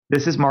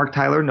This is Mark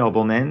Tyler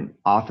Nobleman,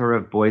 author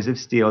of Boys of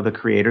Steel, the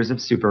creators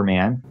of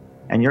Superman,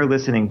 and you're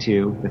listening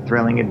to The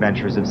Thrilling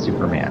Adventures of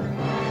Superman.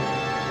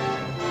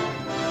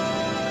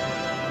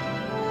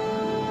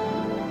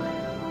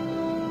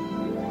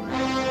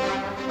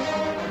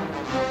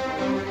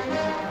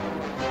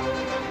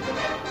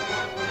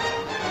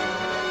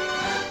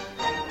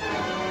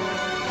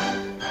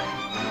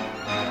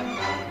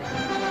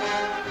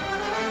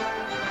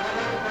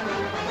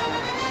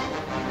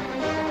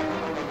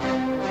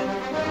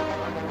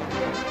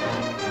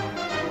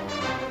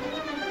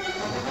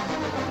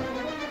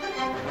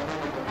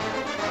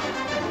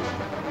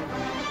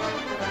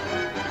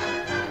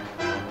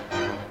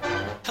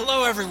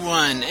 Hello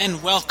everyone,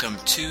 and welcome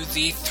to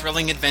The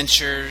Thrilling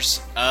Adventures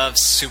of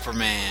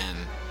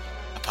Superman,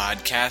 a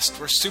podcast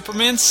where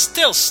Superman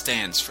still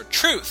stands for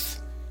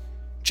truth,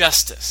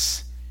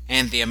 justice,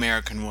 and the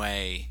American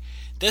way.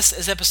 This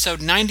is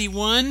episode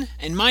 91,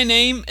 and my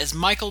name is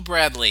Michael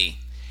Bradley.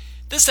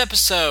 This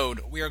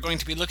episode, we are going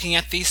to be looking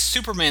at the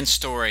Superman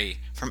story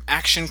from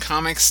Action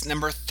Comics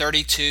number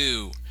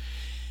 32,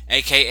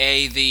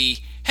 aka the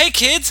 "Hey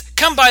kids,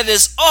 come buy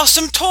this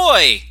awesome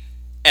toy"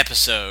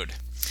 episode.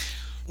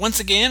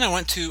 Once again, I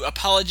want to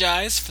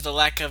apologize for the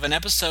lack of an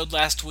episode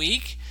last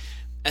week.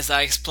 As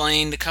I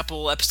explained a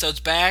couple episodes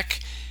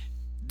back,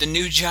 the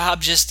new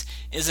job just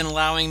isn't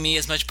allowing me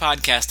as much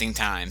podcasting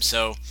time,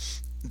 so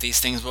these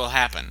things will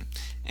happen.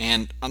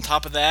 And on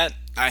top of that,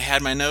 I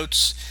had my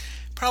notes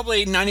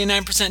probably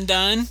 99%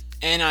 done,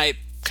 and I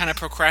kind of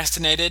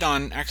procrastinated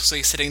on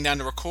actually sitting down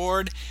to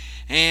record,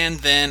 and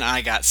then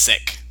I got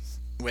sick,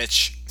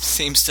 which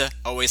seems to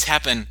always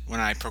happen when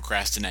I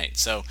procrastinate.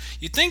 So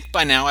you'd think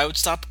by now I would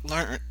stop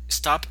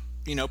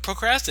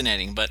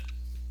procrastinating, but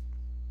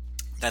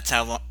that's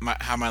how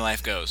my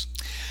life goes.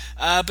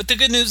 But the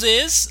good news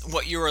is,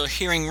 what you are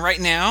hearing right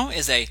now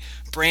is a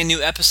brand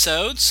new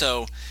episode,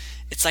 so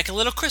it's like a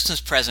little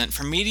Christmas present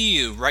from me to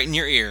you, right in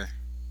your ear.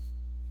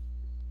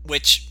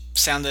 Which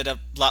sounded a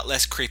lot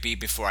less creepy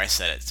before I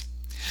said it.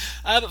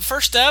 But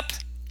first up,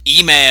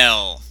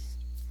 email.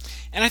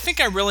 And I think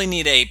I really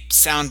need a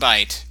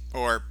soundbite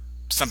or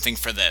something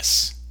for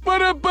this.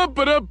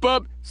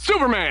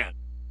 Superman!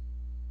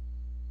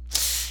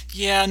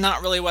 Yeah,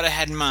 not really what I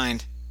had in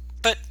mind.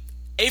 But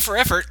A for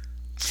effort.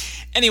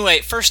 Anyway,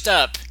 first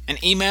up,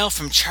 an email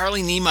from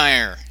Charlie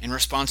Niemeyer in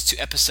response to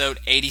episode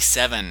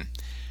 87.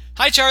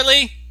 Hi,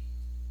 Charlie!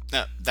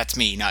 No, that's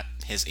me, not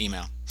his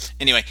email.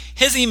 Anyway,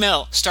 his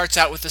email starts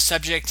out with the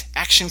subject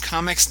Action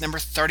Comics number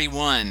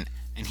 31,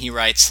 and he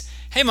writes,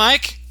 "Hey,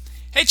 Mike!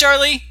 Hey,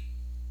 Charlie!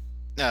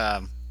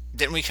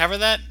 Didn't we cover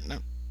that? No.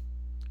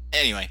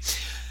 Anyway,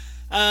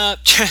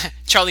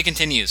 Charlie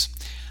continues.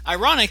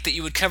 Ironic that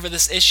you would cover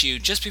this issue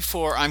just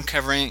before I'm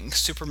covering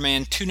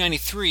Superman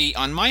 293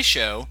 on my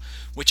show,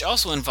 which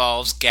also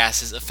involves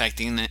gases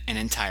affecting an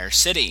entire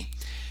city.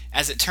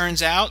 As it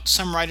turns out,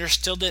 some writers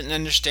still didn't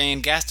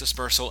understand gas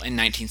dispersal in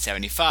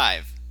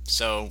 1975.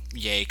 So,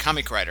 yay,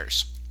 comic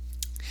writers.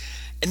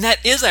 And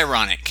that is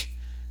ironic.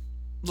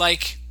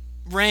 Like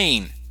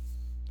rain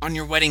on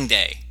your wedding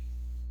day.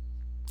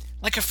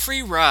 Like a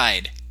free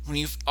ride when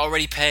you've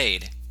already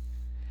paid.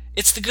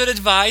 It's the good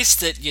advice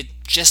that you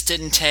just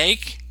didn't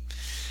take.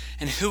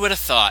 And who would have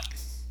thought?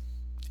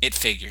 It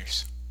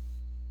figures.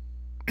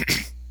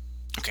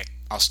 Okay,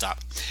 I'll stop.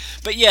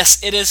 But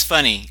yes, it is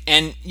funny.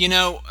 And, you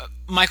know,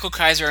 Michael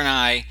Kaiser and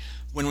I,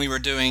 when we were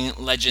doing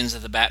Legends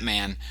of the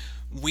Batman,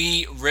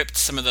 we ripped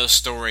some of those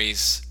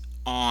stories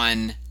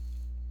on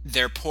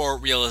their poor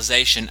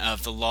realization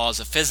of the laws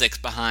of physics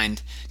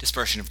behind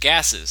dispersion of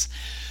gases.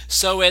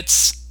 So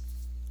it's,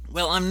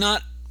 well, I'm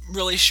not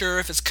really sure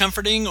if it's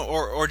comforting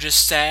or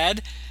just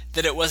sad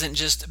that it wasn't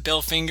just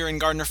Bill Finger and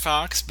Gardner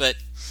Fox, but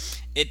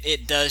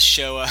it does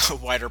show a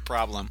wider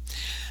problem.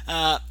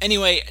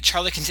 Anyway,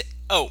 Charlie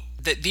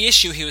the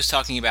issue he was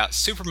talking about,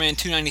 Superman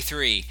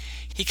 293,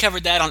 he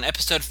covered that on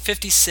episode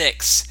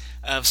 56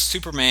 of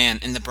Superman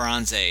in the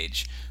Bronze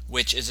Age,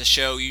 which is a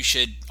show you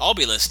should all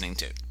be listening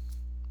to.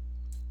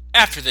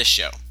 After this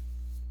show.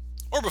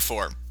 Or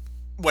before.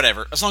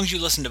 Whatever, as long as you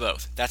listen to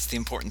both. That's the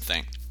important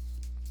thing.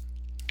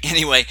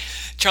 Anyway,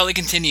 Charlie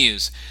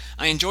continues,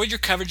 I enjoyed your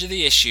coverage of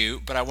the issue,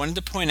 but I wanted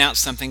to point out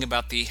something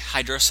about the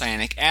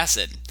hydrocyanic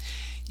acid.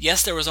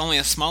 Yes, there was only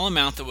a small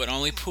amount that would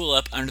only pool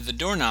up under the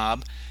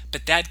doorknob,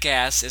 but that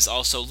gas is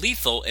also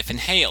lethal if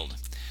inhaled.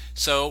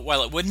 So,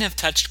 while it wouldn't have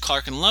touched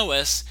Clark and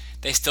Lois,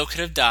 they still could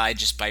have died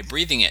just by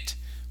breathing it,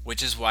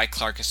 which is why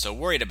Clark is so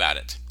worried about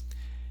it.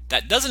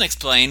 That doesn't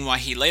explain why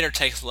he later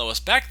takes Lois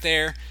back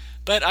there,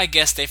 but I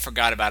guess they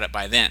forgot about it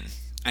by then.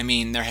 I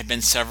mean, there had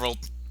been several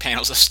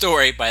panels of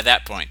story by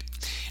that point.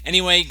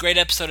 Anyway, great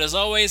episode as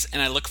always,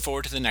 and I look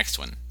forward to the next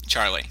one.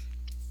 Charlie.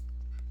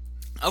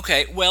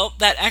 Okay, well,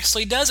 that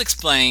actually does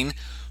explain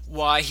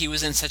why he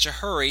was in such a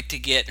hurry to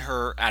get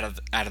her out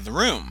of the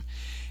room.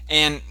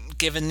 And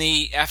given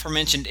the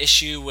aforementioned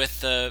issue with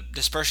the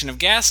dispersion of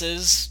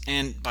gases,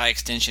 and by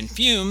extension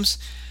fumes,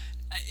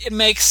 it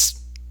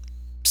makes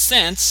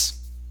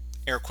sense,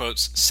 air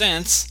quotes,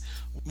 sense,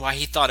 why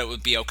he thought it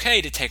would be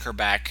okay to take her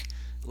back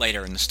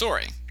later in the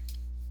story.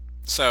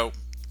 So,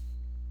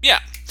 yeah.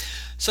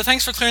 So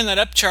thanks for clearing that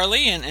up,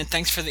 Charlie, and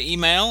thanks for the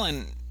email,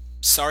 and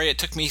sorry it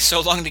took me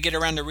so long to get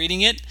around to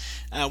reading it.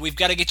 We've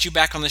got to get you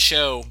back on the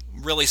show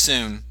really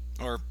soon,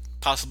 or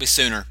possibly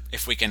sooner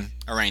if we can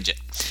arrange it.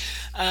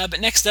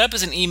 But next up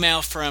is an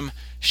email from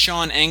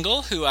Sean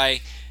Engel, who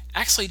I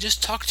actually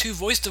just talked to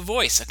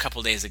voice a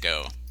couple days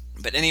ago.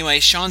 But anyway,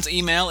 Sean's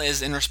email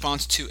is in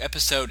response to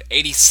episode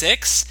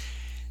 86,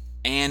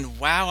 and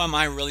wow, am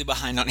I really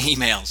behind on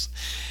emails.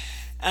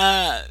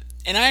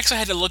 And I actually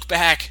had to look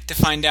back to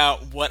find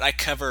out what I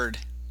covered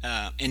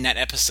in that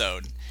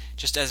episode.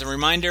 Just as a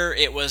reminder,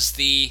 it was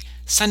the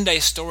Sunday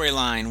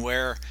storyline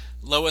where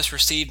Lois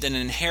received an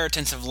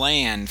inheritance of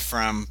land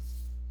from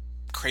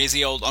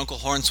crazy old Uncle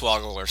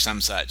Hornswoggle or some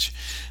such.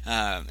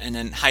 And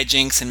then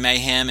hijinks and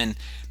mayhem and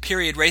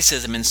period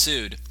racism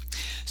ensued.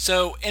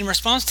 So in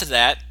response to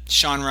that,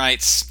 Sean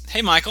writes,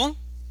 "Hey Michael."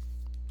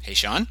 Hey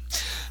Sean.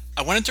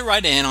 "I wanted to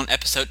write in on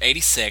episode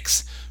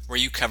 86 where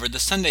you covered the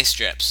Sunday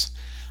strips.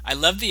 I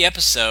loved the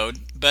episode,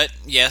 but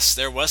yes,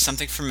 there was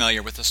something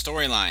familiar with the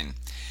storyline.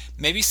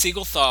 Maybe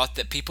Siegel thought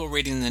that people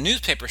reading the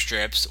newspaper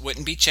strips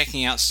wouldn't be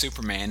checking out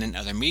Superman and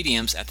other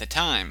mediums at the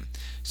time,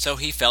 so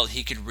he felt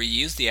he could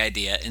reuse the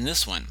idea in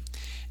this one.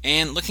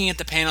 And looking at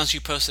the panels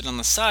you posted on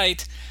the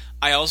site,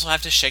 I also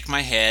have to shake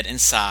my head and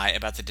sigh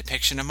about the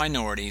depiction of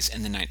minorities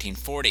in the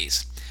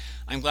 1940s.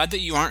 I'm glad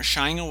that you aren't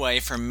shying away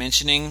from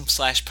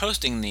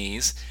mentioning/posting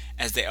these,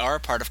 as they are a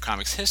part of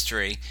comics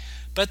history,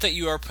 but that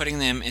you are putting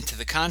them into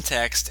the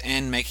context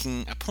and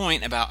making a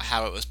point about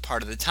how it was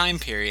part of the time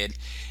period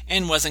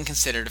and wasn't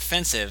considered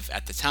offensive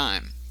at the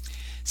time.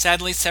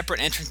 Sadly, separate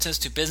entrances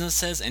to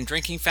businesses and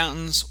drinking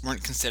fountains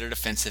weren't considered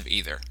offensive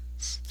either.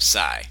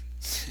 Sigh."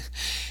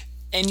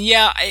 And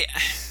yeah,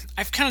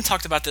 I've kind of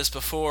talked about this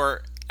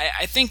before.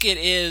 I think it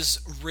is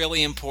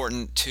really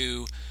important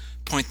to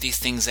point these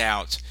things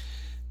out.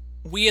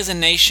 We as a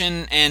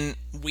nation and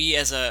we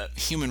as a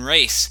human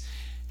race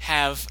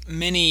have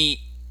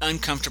many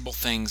uncomfortable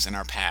things in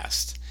our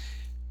past.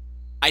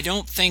 I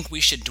don't think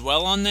we should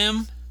dwell on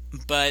them,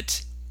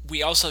 but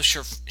we also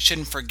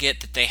shouldn't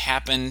forget that they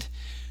happened.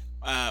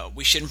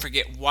 We shouldn't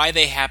forget why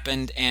they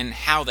happened and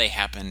how they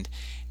happened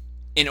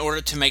in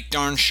order to make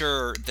darn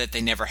sure that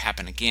they never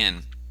happen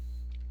again.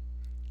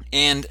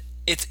 And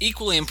it's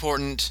equally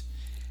important,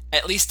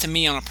 at least to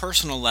me on a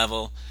personal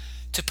level,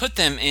 to put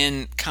them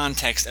in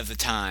context of the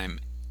time.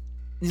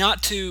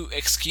 Not to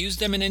excuse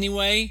them in any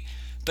way,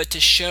 but to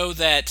show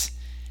that,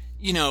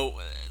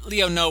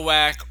 Leo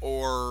Nowak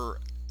or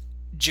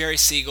Jerry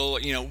Siegel,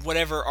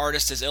 whatever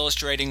artist is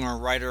illustrating or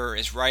writer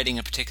is writing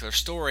a particular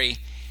story,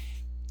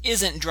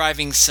 isn't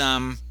driving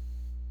some,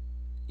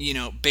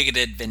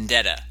 bigoted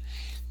vendetta.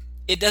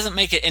 It doesn't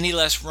make it any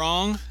less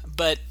wrong,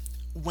 but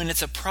when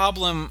it's a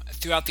problem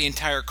throughout the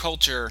entire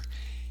culture,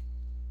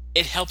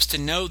 it helps to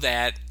know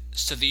that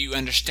so that you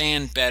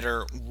understand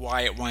better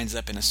why it winds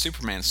up in a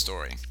Superman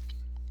story.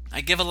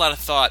 I give a lot of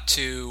thought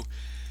to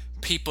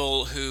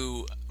people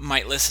who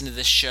might listen to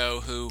this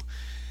show who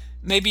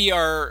maybe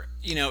are,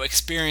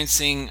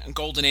 experiencing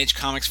Golden Age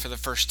comics for the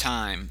first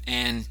time,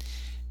 and,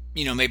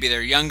 maybe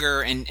they're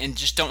younger and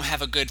just don't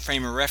have a good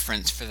frame of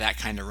reference for that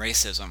kind of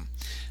racism.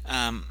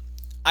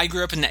 I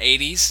grew up in the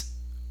 80s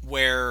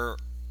where,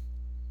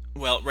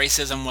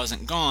 racism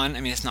wasn't gone.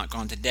 I mean, it's not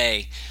gone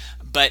today,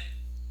 but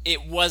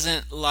it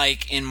wasn't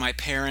like in my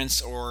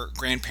parents' or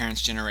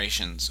grandparents'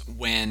 generations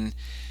when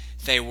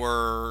they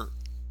were,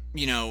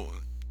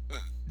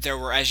 there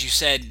were, as you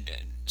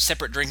said,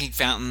 separate drinking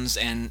fountains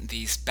and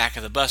these back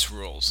of the bus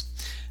rules.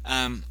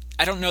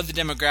 I don't know the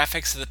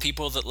demographics of the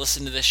people that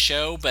listen to this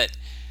show, but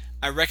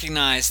I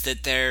recognize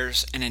that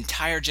there's an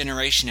entire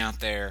generation out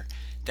there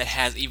that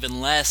has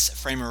even less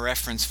frame of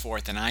reference for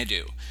it than I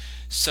do.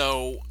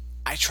 So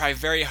I try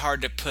very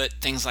hard to put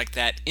things like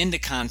that into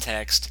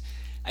context.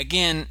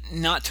 Again,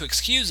 not to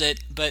excuse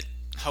it, but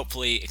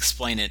hopefully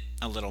explain it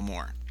a little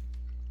more,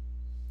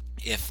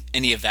 if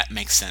any of that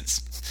makes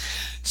sense.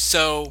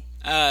 So,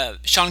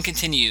 Sean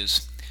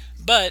continues,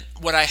 "But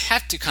what I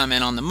have to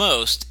comment on the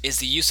most is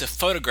the use of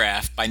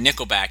Photograph by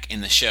Nickelback in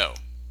the show."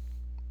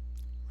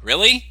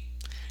 Really?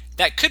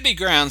 That could be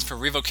grounds for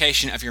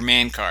revocation of your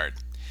man card.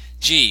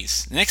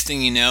 Geez, next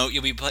thing you know,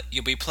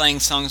 you'll be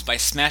playing songs by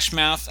Smash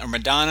Mouth or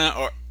Madonna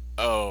or...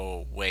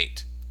 Oh,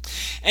 wait.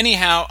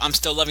 Anyhow, I'm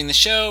still loving the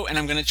show, and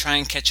I'm going to try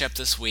and catch up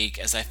this week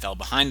as I fell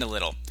behind a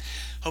little.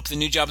 Hope the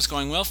new job is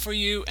going well for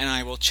you, and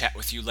I will chat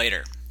with you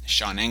later.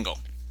 Sean Engel.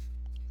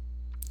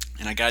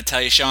 And I gotta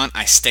tell you, Sean,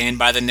 I stand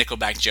by the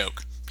Nickelback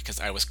joke, because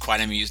I was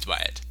quite amused by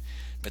it.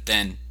 But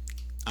then,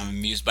 I'm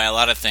amused by a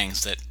lot of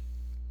things that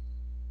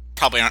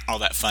probably aren't all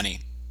that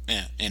funny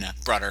in a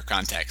broader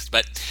context.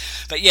 But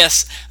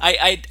yes,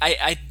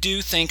 I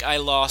do think I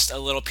lost a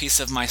little piece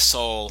of my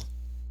soul,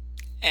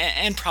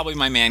 and probably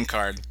my man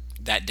card,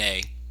 that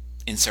day,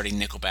 inserting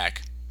Nickelback.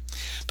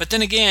 But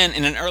then again,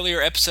 in an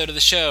earlier episode of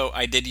the show,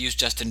 I did use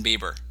Justin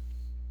Bieber.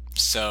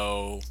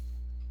 So,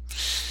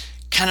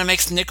 kind of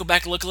makes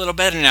Nickelback look a little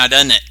better now,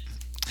 doesn't it?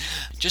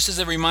 Just as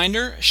a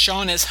reminder,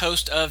 Sean is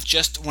host of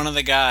Just One of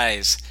the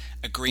Guys,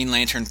 a Green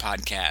Lantern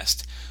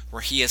podcast,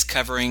 where he is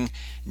covering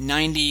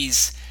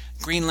 90s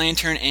Green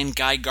Lantern and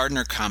Guy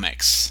Gardner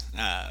comics.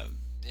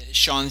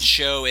 Sean's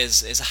show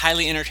is a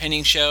highly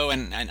entertaining show,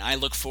 and I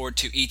look forward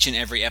to each and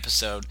every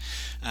episode.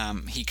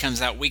 He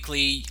comes out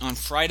weekly on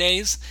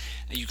Fridays.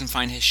 You can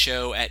find his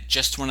show at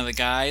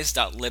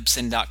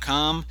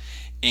justoneoftheguys.libsyn.com,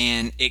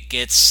 and it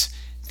gets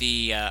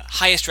the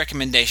highest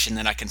recommendation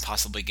that I can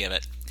possibly give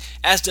it.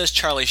 As does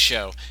Charlie's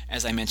show,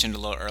 as I mentioned a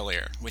little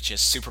earlier, which is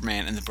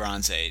Superman in the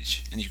Bronze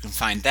Age. And you can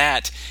find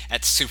that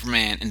at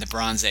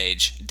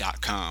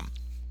supermaninthebronzeage.com.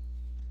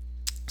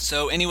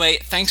 So anyway,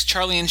 thanks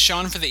Charlie and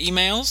Sean for the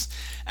emails.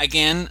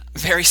 Again,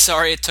 very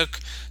sorry it took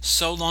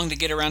so long to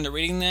get around to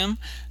reading them.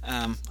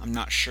 I'm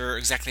not sure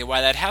exactly why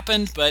that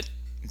happened, but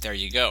there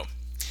you go.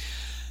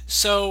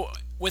 So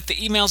with the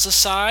emails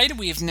aside,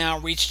 we've now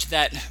reached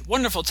that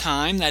wonderful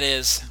time that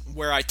is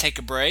where I take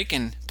a break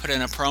and put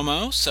in a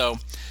promo. So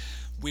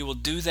we will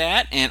do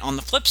that, and on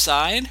the flip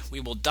side,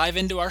 we will dive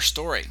into our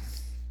story.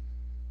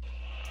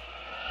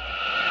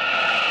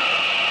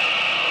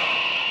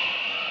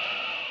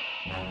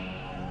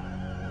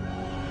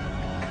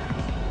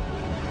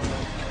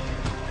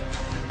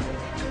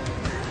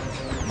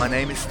 My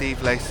name is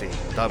Steve Lacey,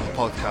 and I'm a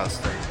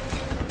podcaster.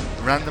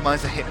 The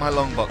randomizer hit my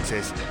long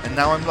boxes, and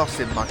now I'm lost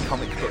in my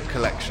comic book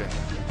collection.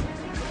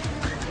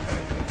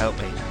 Help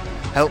me.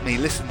 Help me,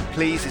 listen,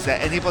 please, is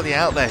there anybody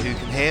out there who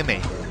can hear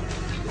me?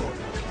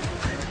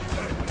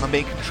 I'm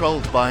being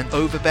controlled by an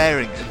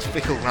overbearing and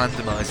fickle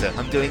randomizer.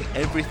 I'm doing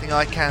everything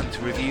I can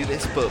to review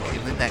this book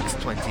in the next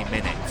 20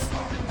 minutes.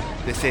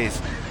 This is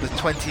the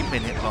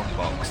 20-minute long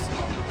box.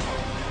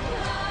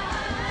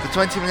 The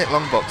 20-minute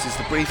long box is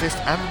the briefest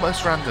and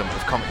most random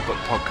of comic book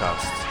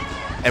podcasts.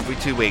 Every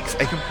 2 weeks,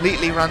 a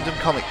completely random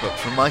comic book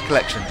from my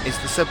collection is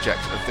the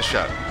subject of the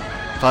show.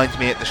 Find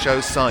me at the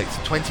show's site,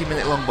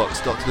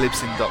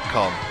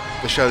 20minutelongbox.libsyn.com,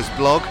 the show's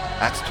blog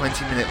at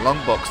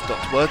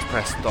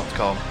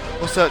 20minutelongbox.wordpress.com,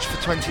 or search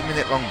for 20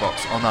 Minute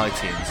Longbox on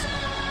iTunes.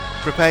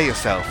 Prepare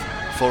yourself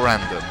for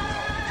random.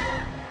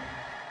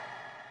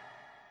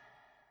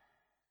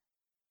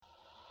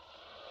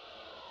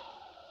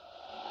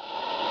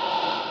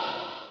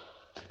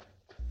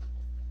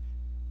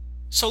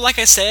 So like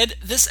I said,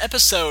 this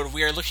episode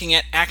we are looking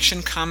at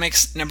Action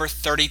Comics number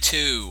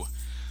 32.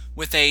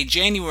 With a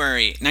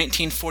January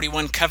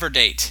 1941 cover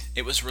date,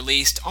 it was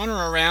released on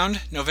or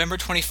around November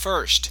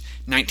 21st,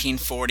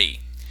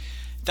 1940.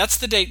 That's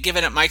the date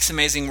given at Mike's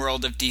Amazing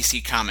World of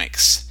DC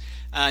Comics.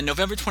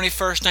 November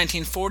 21st,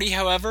 1940,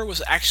 however,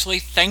 was actually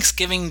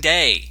Thanksgiving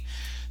Day.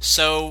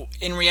 So,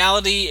 in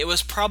reality, it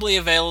was probably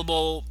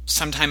available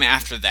sometime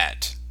after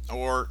that,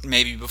 or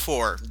maybe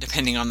before,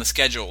 depending on the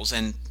schedules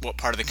and what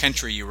part of the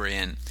country you were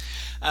in.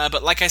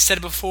 But like I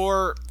said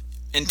before,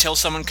 until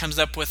someone comes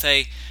up with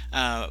a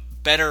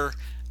better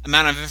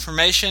amount of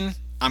information,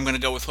 I'm going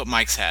to go with what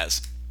Mike's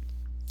has.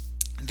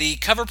 The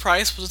cover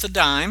price was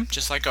 $0.10,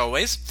 just like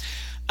always.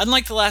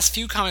 Unlike the last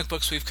few comic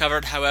books we've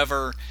covered,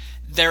 however,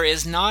 there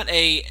is not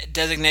a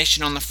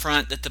designation on the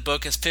front that the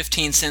book is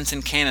 15 cents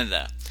in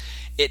Canada.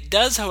 It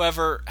does,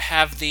 however,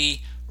 have the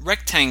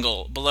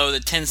rectangle below the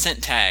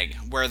 10-cent tag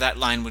where that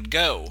line would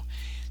go,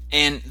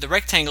 and the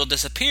rectangle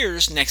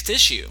disappears next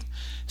issue.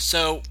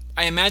 So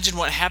I imagine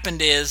what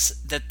happened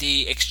is that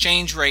the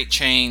exchange rate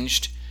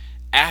changed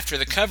after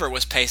the cover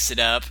was pasted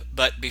up,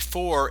 but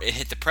before it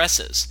hit the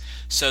presses.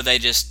 So they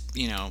just,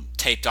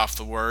 taped off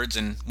the words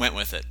and went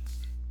with it.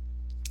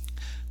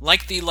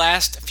 Like the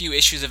last few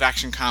issues of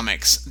Action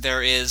Comics,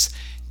 there is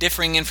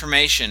differing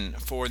information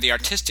for the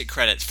artistic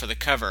credits for the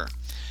cover.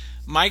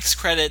 Mike's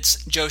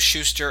credits Joe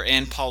Shuster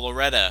and Paul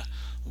Loretta,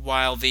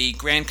 while the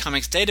Grand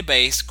Comics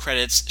database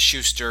credits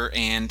Shuster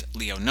and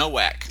Leo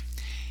Nowak.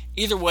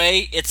 Either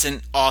way, it's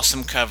an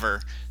awesome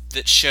cover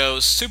that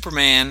shows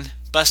Superman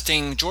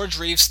busting George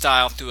Reeves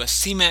style through a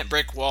cement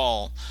brick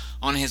wall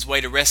on his way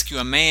to rescue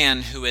a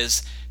man who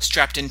is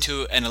strapped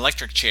into an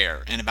electric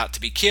chair and about to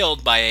be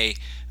killed by a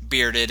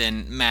bearded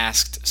and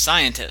masked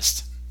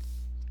scientist.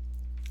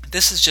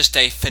 This is just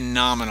a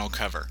phenomenal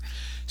cover.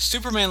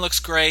 Superman looks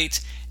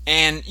great,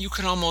 and you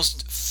can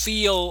almost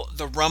feel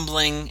the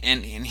rumbling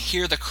and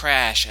hear the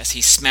crash as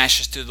he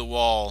smashes through the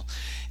wall,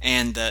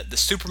 and the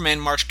Superman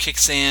march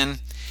kicks in.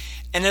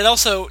 And it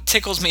also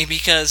tickles me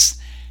because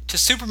to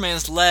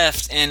Superman's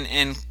left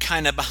and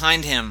kind of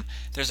behind him,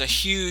 there's a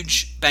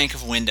huge bank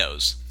of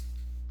windows.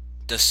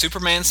 Does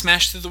Superman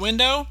smash through the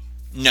window?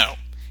 No.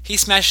 He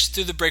smashes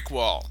through the brick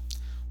wall.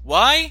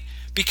 Why?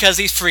 Because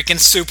he's freaking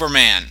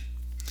Superman.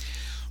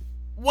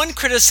 One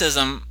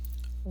criticism,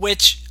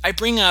 which I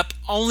bring up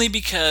only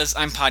because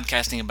I'm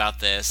podcasting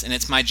about this, and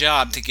it's my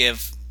job to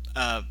give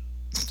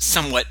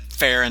somewhat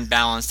fair and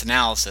balanced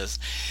analysis,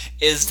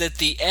 is that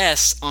the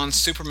S on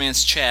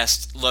Superman's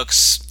chest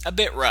looks a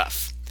bit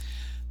rough.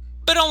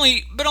 But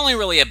only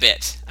really a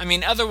bit. I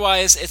mean,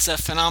 otherwise it's a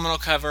phenomenal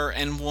cover,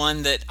 and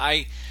one that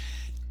I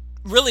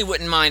really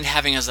wouldn't mind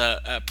having as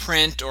a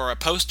print or a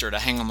poster to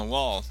hang on the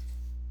wall.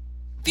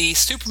 The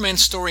Superman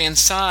story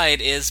inside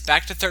is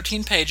back to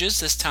 13 pages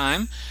this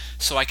time,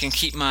 so I can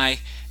keep my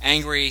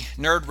angry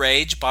nerd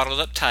rage bottled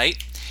up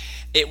tight.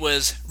 It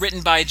was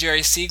written by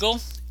Jerry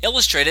Siegel,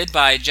 illustrated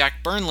by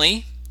Jack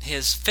Burnley,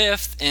 his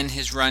fifth in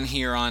his run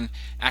here on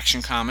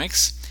Action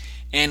Comics,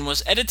 and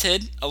was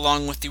edited,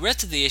 along with the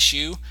rest of the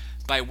issue,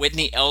 by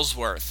Whitney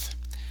Ellsworth.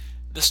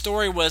 The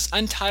story was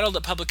untitled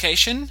at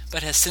publication,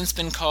 but has since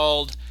been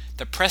called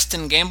The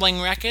Preston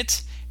Gambling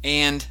Racket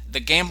and The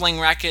Gambling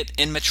Racket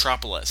in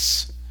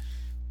Metropolis,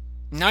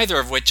 neither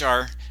of which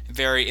are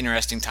very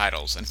interesting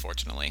titles,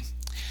 unfortunately.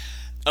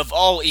 Of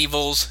all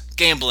evils,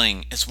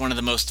 gambling is one of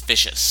the most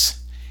vicious.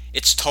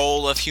 Its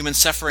toll of human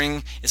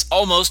suffering is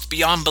almost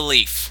beyond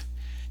belief.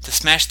 To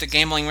smash the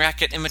gambling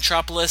racket in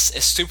Metropolis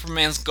is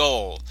Superman's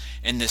goal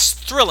in this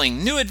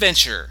thrilling new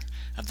adventure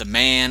of the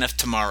Man of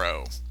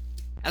Tomorrow.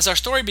 As our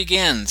story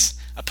begins,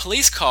 a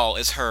police call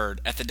is heard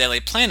at the Daily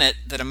Planet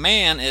that a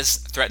man is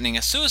threatening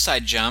a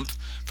suicide jump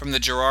from the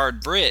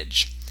Girard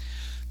Bridge.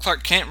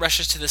 Clark Kent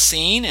rushes to the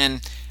scene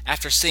and,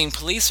 after seeing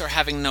police are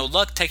having no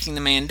luck taking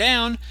the man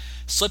down,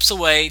 slips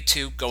away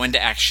to go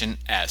into action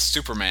as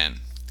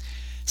Superman.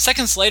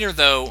 Seconds later,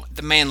 though,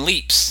 the man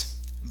leaps.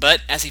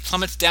 But as he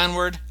plummets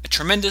downward, a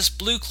tremendous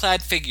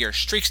blue-clad figure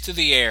streaks through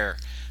the air,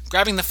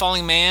 grabbing the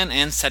falling man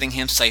and setting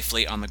him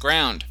safely on the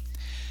ground.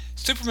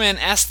 Superman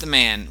asks the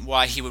man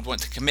why he would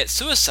want to commit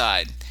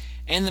suicide,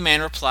 and the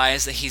man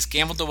replies that he's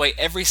gambled away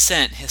every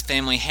cent his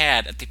family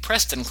had at the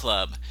Preston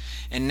Club,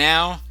 and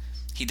now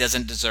he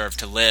doesn't deserve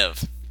to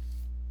live.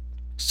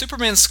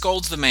 Superman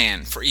scolds the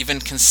man for even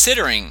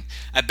considering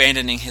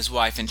abandoning his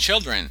wife and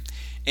children,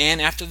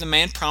 and after the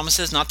man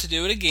promises not to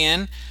do it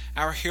again,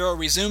 our hero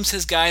resumes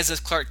his guise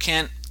as Clark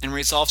Kent and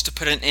resolves to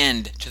put an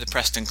end to the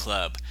Preston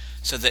Club,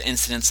 so that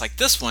incidents like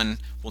this one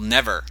will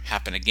never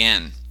happen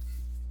again.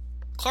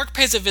 Clark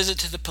pays a visit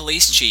to the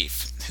police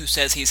chief, who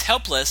says he's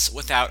helpless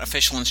without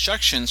official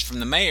instructions from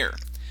the mayor.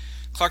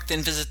 Clark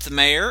then visits the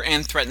mayor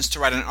and threatens to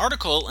write an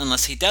article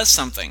unless he does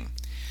something.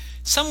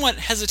 Somewhat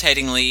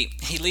hesitatingly,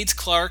 he leads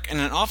Clark and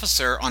an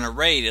officer on a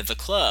raid of the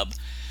club,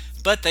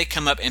 but they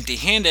come up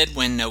empty-handed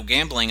when no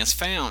gambling is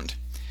found.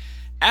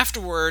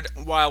 Afterward,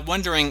 while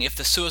wondering if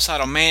the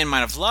suicidal man might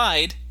have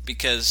lied,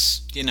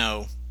 because,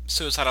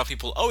 suicidal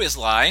people always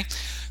lie,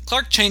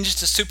 Clark changes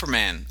to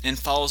Superman and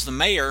follows the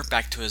mayor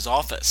back to his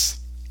office.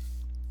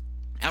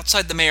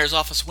 Outside the mayor's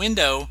office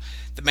window,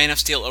 the Man of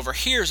Steel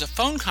overhears a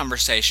phone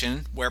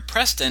conversation where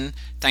Preston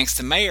thanks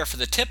the mayor for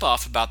the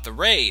tip-off about the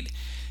raid,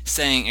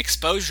 saying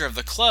exposure of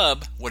the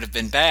club would have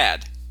been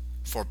bad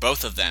for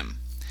both of them.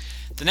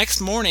 The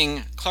next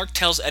morning, Clark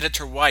tells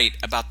editor White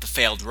about the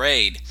failed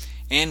raid,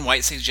 and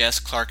White suggests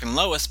Clark and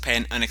Lois pay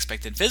an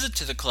unexpected visit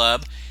to the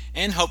club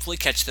and hopefully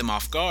catch them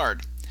off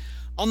guard.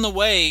 On the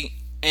way,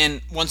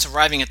 and once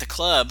arriving at the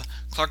club,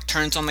 Clark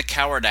turns on the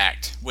Coward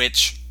Act,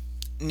 which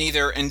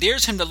neither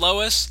endears him to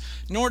Lois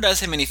nor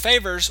does him any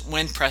favors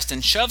when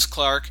Preston shoves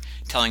Clark,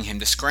 telling him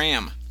to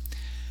scram.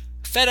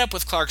 Fed up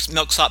with Clark's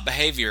milksop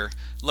behavior,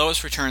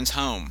 Lois returns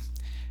home.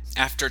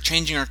 After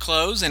changing her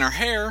clothes and her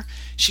hair,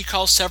 she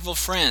calls several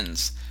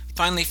friends,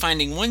 finally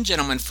finding one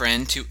gentleman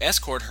friend to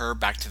escort her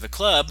back to the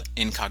club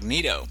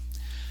incognito.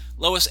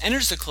 Lois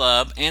enters the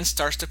club and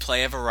starts to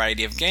play a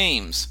variety of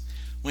games.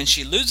 When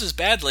she loses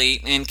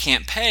badly and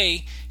can't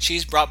pay,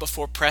 she's brought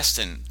before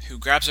Preston, who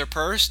grabs her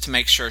purse to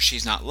make sure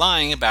she's not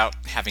lying about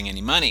having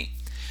any money.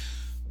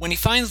 When he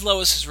finds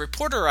Lois's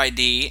reporter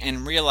ID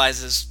and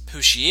realizes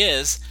who she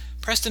is,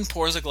 Preston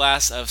pours a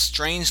glass of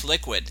strange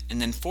liquid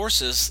and then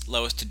forces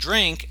Lois to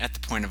drink at the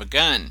point of a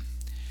gun.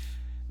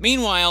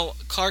 Meanwhile,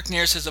 Clark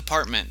nears his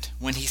apartment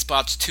when he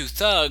spots two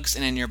thugs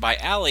in a nearby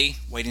alley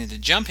waiting to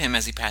jump him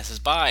as he passes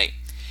by.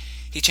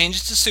 He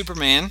changes to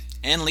Superman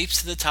and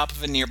leaps to the top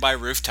of a nearby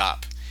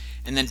rooftop,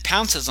 and then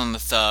pounces on the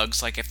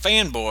thugs like a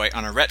fanboy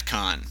on a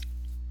retcon.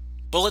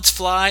 Bullets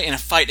fly and a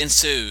fight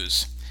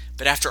ensues,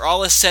 but after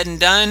all is said and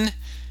done,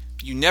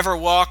 you never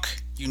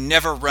walk, you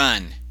never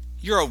run.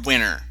 You're a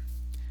winner.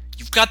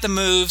 You've got the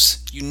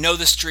moves, you know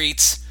the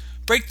streets,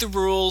 break the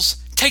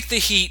rules, take the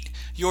heat,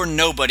 you're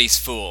nobody's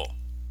fool.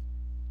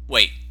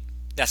 Wait,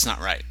 that's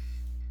not right.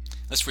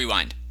 Let's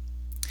rewind.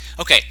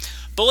 Okay,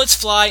 bullets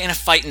fly and a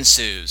fight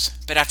ensues,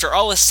 but after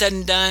all is said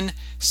and done,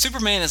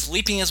 Superman is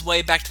leaping his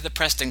way back to the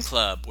Preston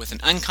Club with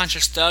an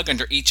unconscious thug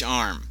under each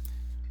arm.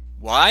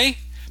 Why?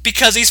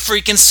 Because he's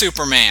freaking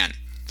Superman!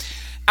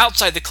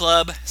 Outside the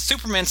club,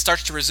 Superman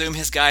starts to resume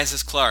his guise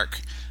as Clark,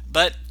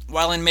 but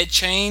while in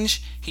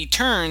mid-change, he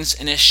turns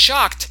and is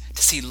shocked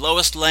to see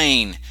Lois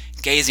Lane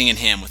gazing at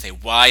him with a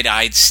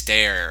wide-eyed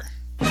stare.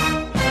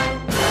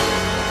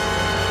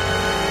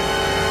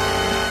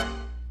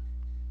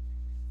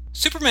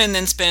 Superman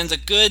then spends a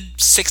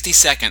good 60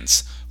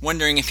 seconds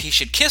wondering if he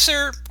should kiss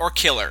her or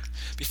kill her,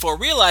 before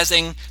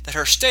realizing that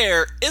her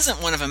stare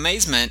isn't one of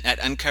amazement at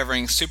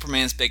uncovering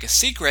Superman's biggest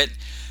secret,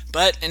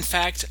 but in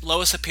fact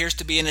Lois appears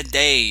to be in a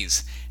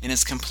daze and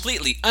is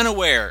completely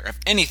unaware of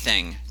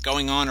anything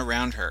going on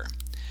around her.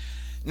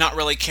 Not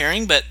really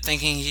caring, but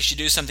thinking he should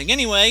do something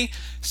anyway,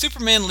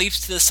 Superman leaps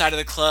to the side of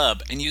the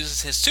club and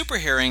uses his super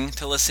hearing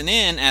to listen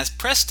in as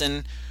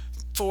Preston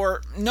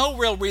for no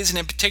real reason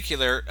in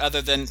particular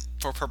other than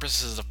for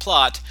purposes of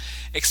plot,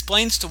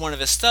 explains to one of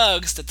his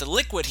thugs that the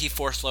liquid he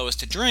forced Lois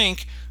to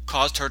drink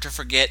caused her to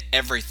forget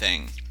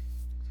everything.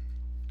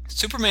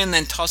 Superman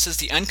then tosses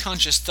the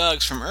unconscious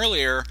thugs from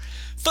earlier,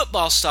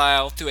 football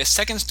style, through a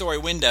second-story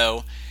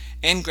window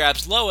and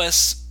grabs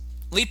Lois,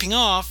 leaping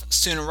off,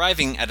 soon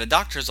arriving at a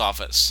doctor's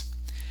office.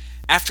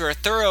 After a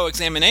thorough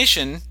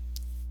examination,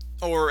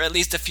 or at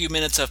least a few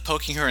minutes of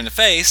poking her in the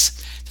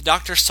face, the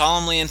doctor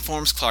solemnly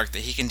informs Clark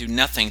that he can do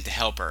nothing to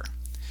help her.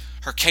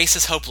 Her case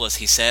is hopeless,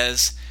 he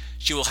says.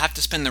 She will have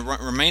to spend the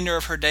remainder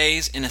of her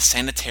days in a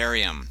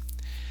sanitarium.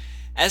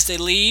 As they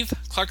leave,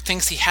 Clark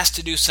thinks he has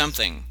to do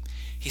something.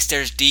 He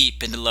stares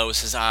deep into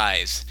Lois's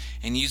eyes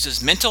and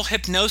uses mental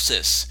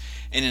hypnosis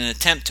in an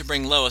attempt to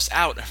bring Lois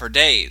out of her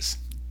daze.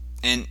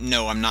 And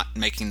no, I'm not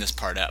making this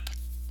part up.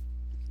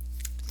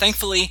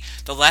 Thankfully,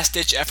 the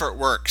last-ditch effort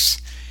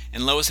works,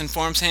 and Lois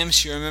informs him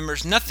she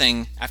remembers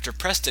nothing after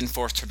Preston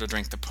forced her to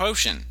drink the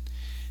potion,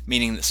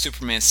 meaning that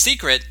Superman's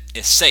secret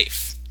is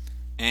safe,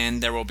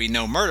 and there will be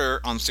no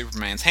murder on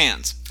Superman's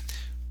hands.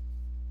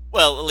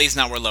 Well, at least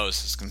not where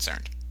Lois is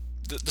concerned.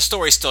 The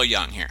story's still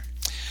young here.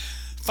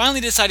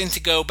 Finally deciding to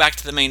go back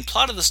to the main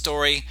plot of the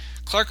story,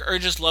 Clark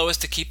urges Lois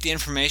to keep the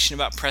information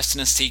about Preston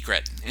a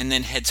secret, and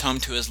then heads home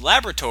to his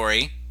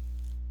laboratory,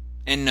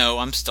 and no,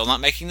 I'm still not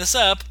making this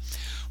up,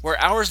 where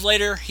hours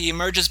later he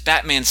emerges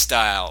Batman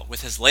style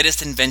with his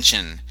latest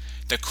invention,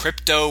 the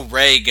Crypto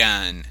Ray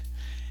Gun.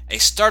 A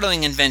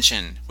startling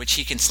invention, which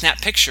he can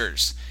snap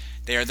pictures.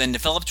 They are then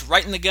developed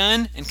right in the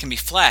gun and can be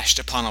flashed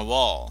upon a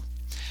wall.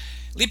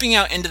 Leaping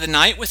out into the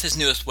night with his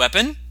newest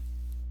weapon,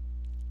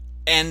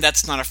 and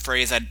that's not a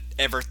phrase I'd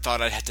ever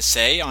thought I'd have to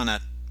say on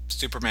a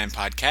Superman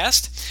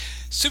podcast,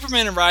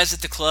 Superman arrives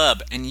at the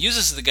club and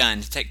uses the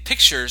gun to take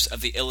pictures of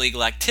the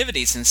illegal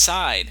activities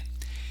inside.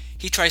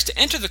 He tries to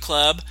enter the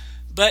club,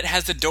 but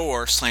has the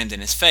door slammed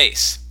in his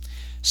face.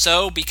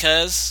 So,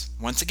 because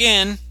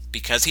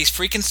he's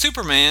freaking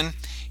Superman,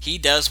 he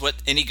does what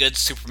any good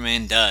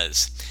Superman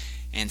does,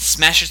 and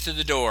smashes through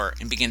the door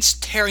and begins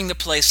tearing the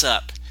place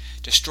up,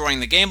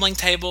 destroying the gambling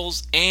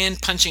tables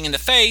and punching in the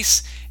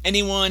face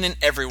anyone and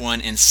everyone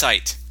in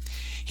sight.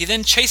 He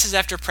then chases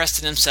after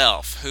Preston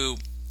himself, who,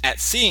 at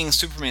seeing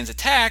Superman's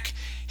attack,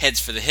 heads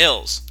for the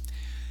hills.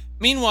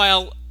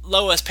 Meanwhile,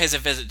 Lois pays a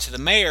visit to the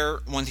mayor,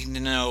 wanting to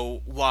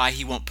know why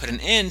he won't put an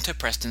end to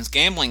Preston's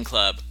gambling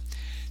club.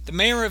 The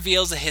mayor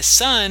reveals that his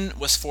son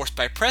was forced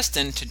by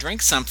Preston to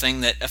drink something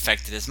that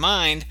affected his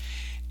mind,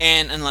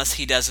 and unless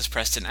he does as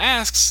Preston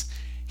asks,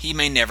 he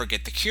may never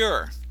get the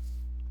cure.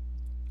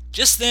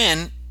 Just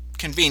then,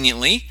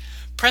 conveniently,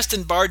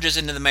 Preston barges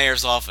into the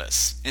mayor's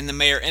office, and the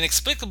mayor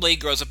inexplicably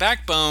grows a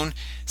backbone,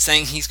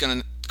 saying he's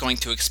going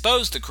to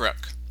expose the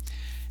crook.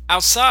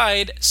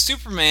 Outside,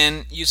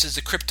 Superman uses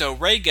the Crypto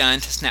Ray Gun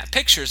to snap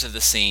pictures of the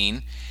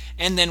scene,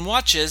 and then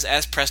watches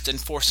as Preston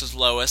forces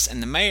Lois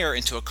and the mayor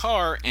into a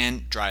car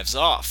and drives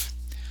off.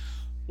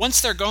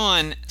 Once they're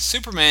gone,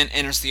 Superman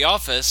enters the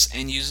office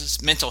and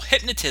uses mental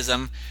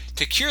hypnotism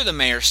to cure the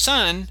mayor's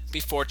son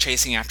before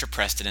chasing after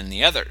Preston and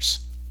the others.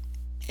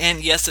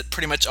 And yes, it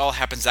pretty much all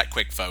happens that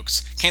quick,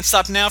 folks. Can't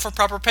stop now for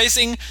proper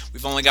pacing.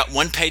 We've only got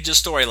one page of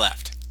story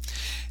left.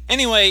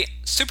 Anyway,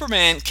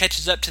 Superman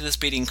catches up to the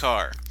speeding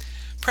car.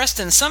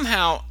 Preston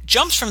somehow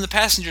jumps from the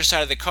passenger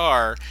side of the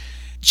car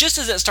just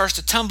as it starts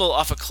to tumble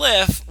off a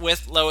cliff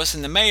with Lois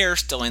and the mayor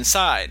still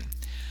inside.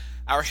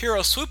 Our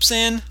hero swoops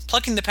in,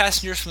 plucking the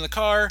passengers from the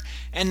car,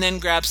 and then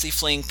grabs the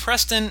fleeing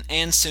Preston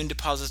and soon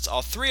deposits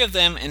all three of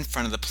them in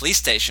front of the police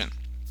station.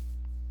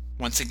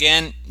 Once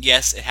again,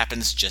 yes, it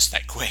happens just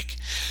that quick.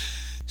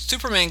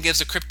 Superman gives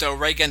a Crypto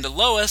Ray Gun to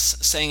Lois,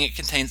 saying it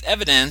contains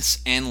evidence,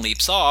 and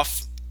leaps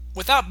off,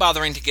 without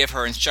bothering to give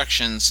her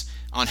instructions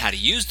on how to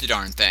use the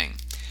darn thing.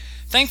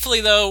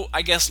 Thankfully, though,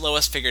 I guess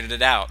Lois figured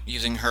it out,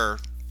 using her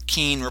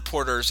keen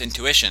reporter's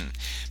intuition,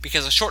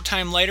 because a short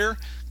time later,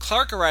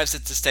 Clark arrives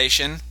at the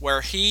station,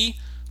 where he,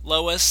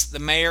 Lois, the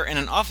mayor, and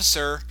an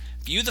officer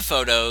view the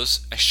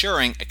photos,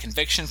 assuring a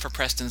conviction for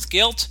Preston's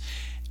guilt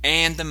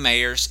and the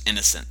mayor's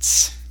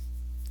innocence.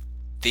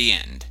 The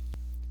end.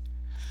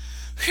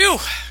 Phew!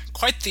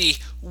 Quite the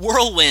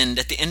whirlwind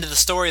at the end of the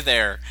story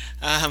there.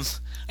 I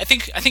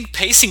think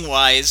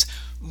pacing-wise,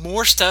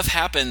 more stuff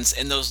happens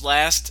in those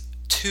last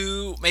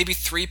 2, maybe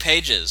 3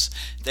 pages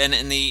than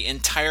in the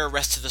entire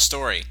rest of the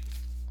story.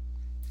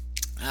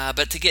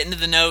 But to get into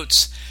the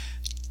notes,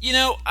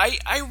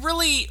 I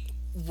really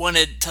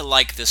wanted to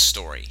like this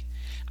story.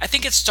 I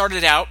think it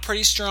started out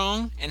pretty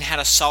strong and had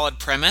a solid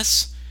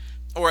premise,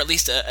 or at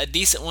least a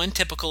decent one,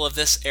 typical of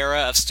this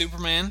era of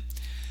Superman.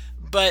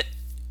 But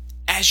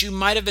as you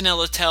might have been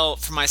able to tell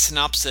from my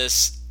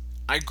synopsis,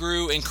 I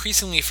grew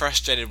increasingly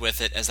frustrated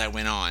with it as I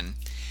went on.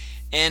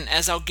 And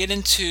as I'll get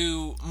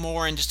into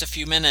more in just a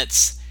few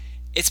minutes,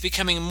 it's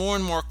becoming more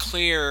and more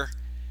clear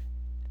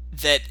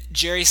that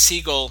Jerry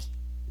Siegel,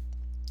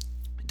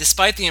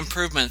 despite the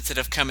improvements that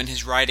have come in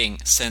his writing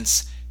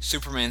since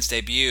Superman's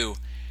debut,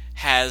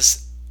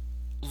 has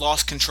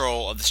lost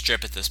control of the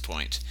strip at this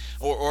point.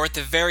 Or at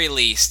the very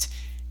least,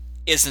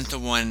 isn't the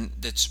one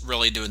that's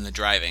really doing the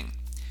driving.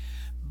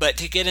 But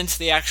to get into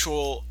the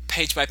actual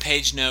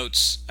page-by-page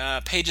notes,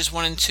 pages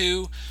 1 and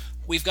 2,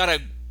 we've got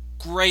a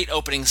great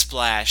opening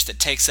splash that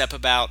takes up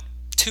about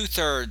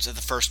 2/3 of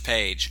the first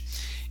page.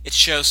 It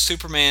shows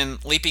Superman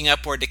leaping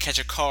upward to catch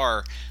a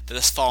car that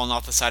has fallen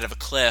off the side of a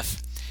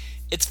cliff.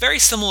 It's very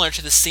similar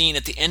to the scene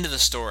at the end of the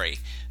story,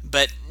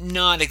 but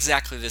not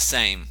exactly the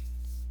same.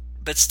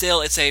 But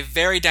still, it's a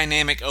very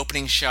dynamic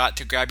opening shot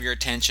to grab your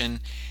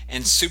attention,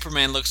 and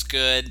Superman looks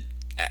good,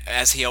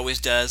 as he always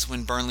does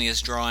when Burnley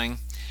is drawing.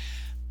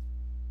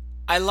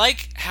 I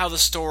like how the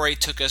story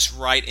took us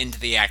right into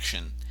the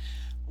action.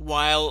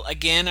 While,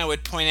 again, I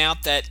would point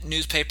out that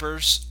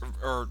newspapers,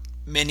 or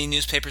many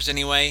newspapers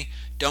anyway,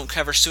 don't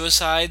cover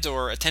suicides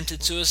or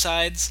attempted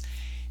suicides,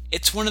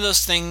 it's one of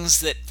those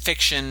things that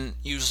fiction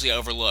usually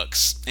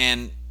overlooks.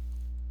 And,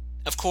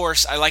 of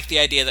course, I like the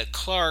idea that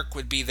Clark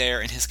would be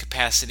there in his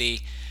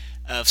capacity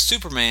of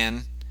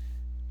Superman,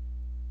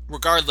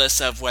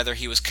 regardless of whether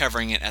he was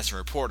covering it as a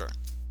reporter.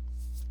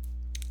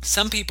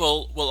 Some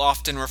people will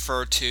often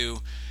refer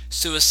to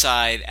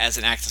suicide as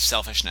an act of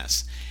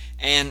selfishness.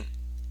 And,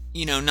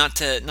 not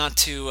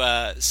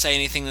to say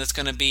anything that's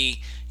going to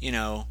be,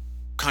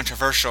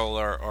 controversial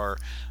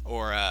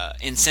or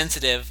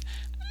insensitive.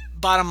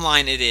 Bottom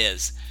line, it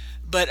is.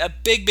 But a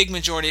big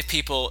majority of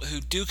people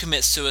who do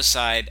commit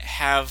suicide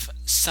have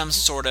some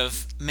sort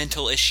of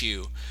mental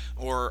issue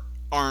or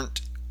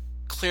aren't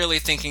clearly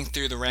thinking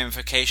through the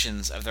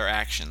ramifications of their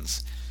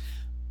actions.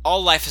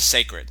 All life is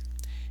sacred.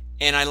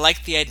 And I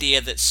like the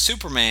idea that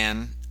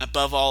Superman,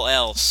 above all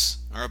else,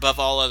 or above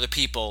all other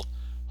people,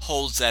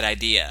 holds that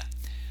idea.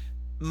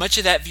 Much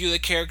of that view of the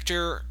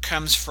character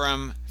comes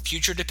from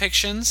future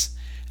depictions.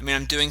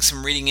 I'm doing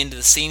some reading into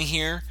the scene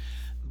here,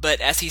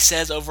 but as he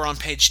says over on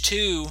page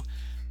 2,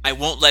 I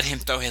won't let him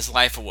throw his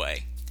life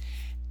away.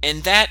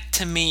 And that,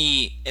 to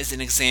me, is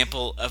an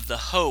example of the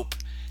hope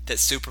that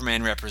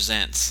Superman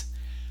represents.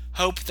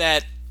 Hope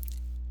that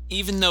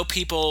even though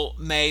people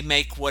may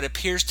make what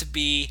appears to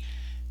be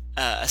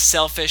a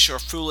selfish or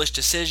foolish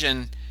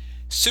decision,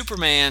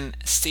 Superman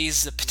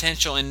sees the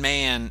potential in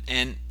man,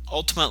 and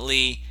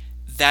ultimately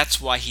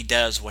that's why he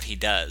does what he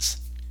does.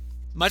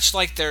 Much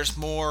like there's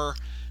more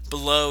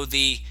below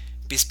the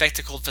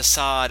bespectacled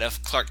facade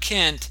of Clark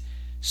Kent,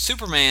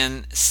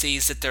 Superman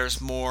sees that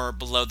there's more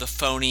below the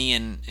phony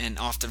and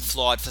often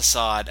flawed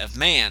facade of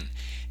man,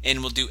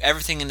 and will do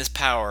everything in his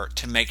power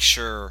to make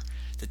sure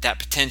that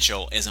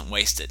potential isn't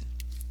wasted.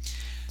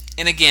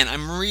 And again,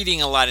 I'm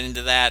reading a lot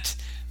into that,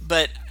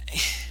 but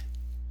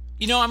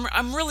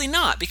I'm really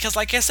not, because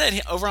like I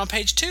said, over on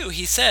page 2,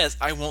 he says,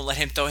 I won't let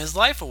him throw his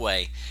life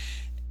away.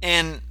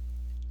 And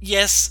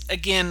yes,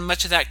 again,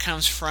 much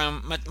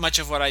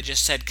of what I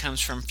just said comes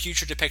from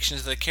future depictions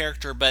of the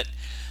character, but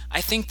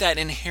I think that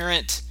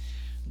inherent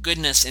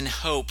goodness and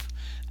hope,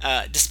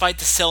 despite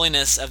the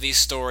silliness of these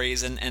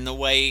stories and the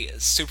way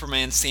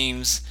Superman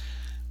seems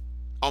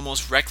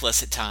almost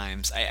reckless at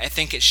times, I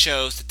think it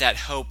shows that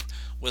hope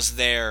was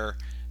there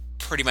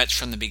pretty much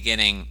from the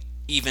beginning,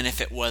 even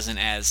if it wasn't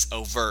as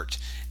overt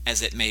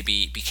as it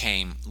maybe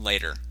became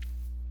later.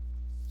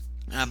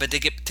 But to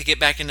get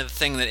back into the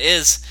thing that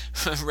is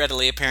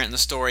readily apparent in the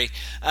story,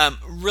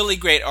 really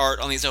great art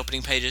on these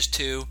opening pages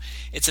too.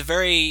 It's a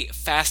very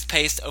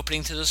fast-paced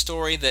opening to the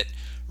story that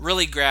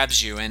really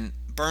grabs you, and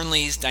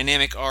Burnley's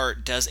dynamic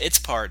art does its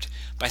part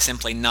by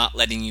simply not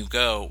letting you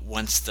go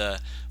once the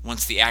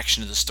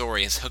action of the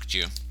story has hooked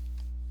you.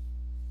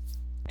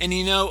 And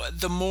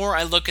the more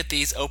I look at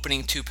these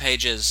opening 2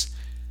 pages,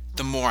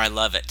 the more I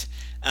love it.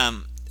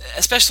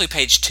 Especially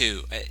page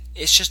 2.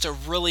 It's just a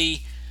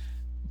really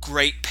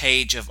great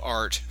page of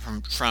art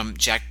from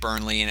Jack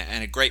Burnley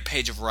and a great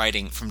page of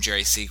writing from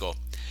Jerry Siegel.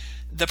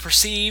 The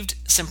perceived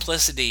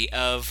simplicity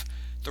of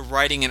the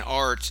writing and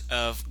art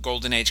of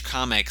Golden Age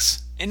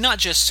comics, and not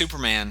just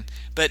Superman,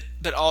 but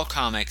all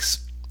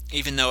comics,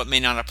 even though it may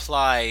not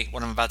apply,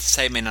 what I'm about to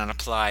say may not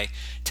apply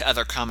to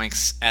other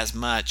comics as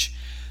much,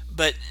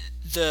 but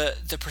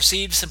the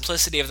perceived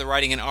simplicity of the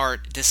writing and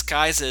art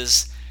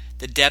disguises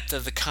the depth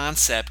of the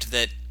concept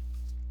that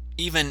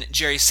even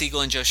Jerry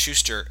Siegel and Joe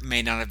Shuster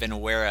may not have been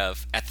aware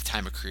of at the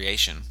time of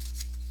creation.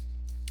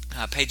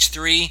 Page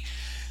 3,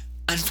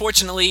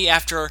 unfortunately,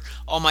 after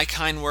all my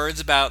kind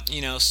words about,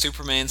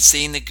 Superman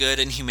seeing the good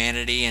in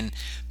humanity and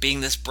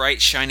being this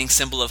bright, shining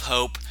symbol of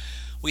hope,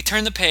 we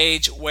turn the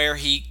page where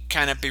he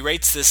kind of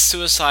berates this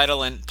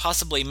suicidal and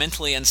possibly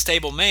mentally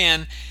unstable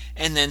man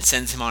and then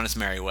sends him on his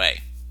merry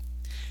way.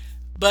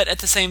 But at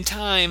the same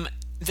time,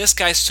 this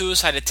guy's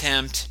suicide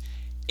attempt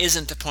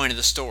isn't the point of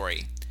the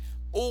story,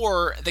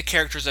 or the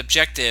character's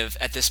objective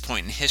at this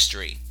point in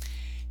history.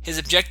 His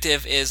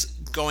objective is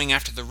going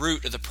after the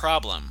root of the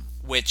problem,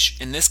 which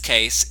in this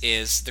case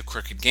is the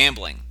crooked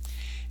gambling.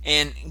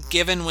 And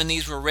given when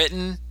these were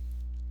written,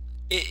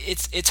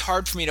 it's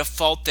hard for me to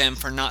fault them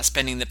for not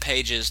spending the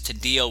pages to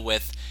deal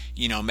with,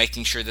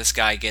 making sure this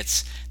guy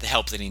gets the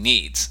help that he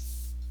needs.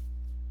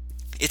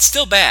 It's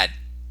still bad,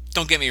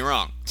 don't get me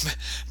wrong,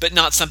 but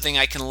not something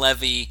I can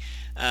levy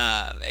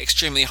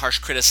extremely harsh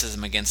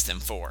criticism against them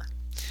for.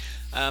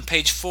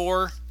 Page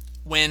 4,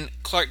 when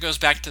Clark goes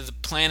back to the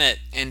planet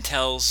and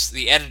tells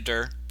the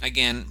editor,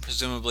 again,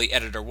 presumably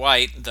Editor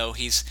White, though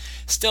he's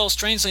still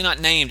strangely not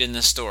named in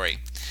this story,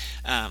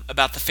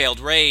 about the failed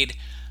raid,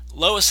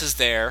 Lois is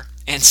there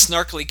and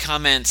snarkily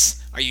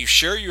comments, "Are you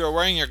sure you are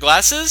wearing your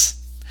glasses?"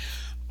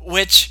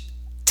 Which,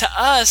 to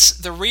us,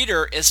 the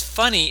reader, is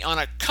funny on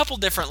a couple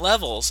different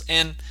levels,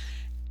 and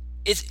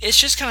it's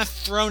just kind of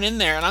thrown in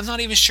there, and I'm not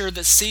even sure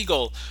that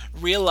Siegel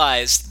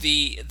realized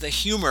the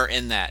humor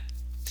in that.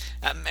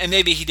 And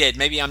maybe he did.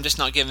 Maybe I'm just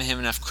not giving him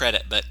enough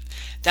credit, but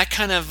that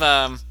kind of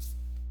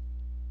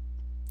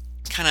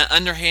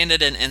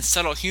underhanded and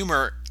subtle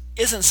humor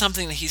isn't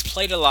something that he's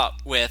played a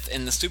lot with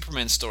in the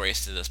Superman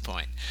stories to this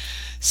point.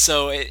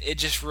 So it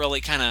just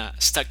really kind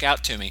of stuck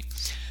out to me.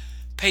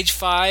 Page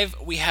 5,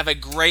 we have a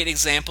great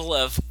example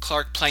of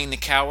Clark playing the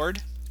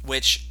coward,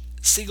 which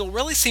Siegel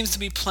really seems to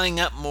be playing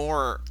up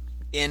more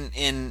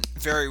in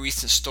very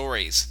recent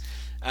stories.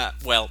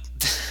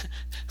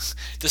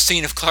 The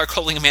scene of Clark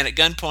holding a man at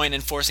gunpoint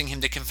and forcing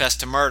him to confess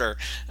to murder,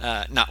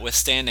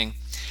 notwithstanding.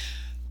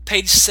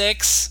 Page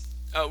 6,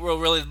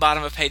 really the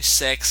bottom of page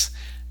 6.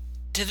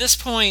 To this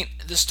point,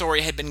 the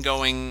story had been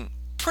going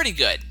pretty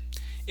good.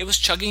 It was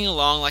chugging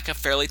along like a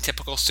fairly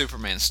typical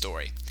Superman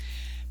story.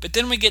 But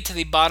then we get to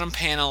the bottom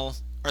panel,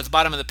 or the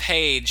bottom of the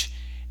page,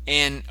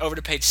 and over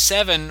to page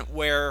 7,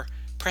 where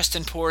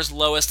Preston pours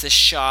Lois this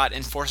shot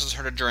and forces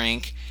her to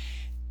drink.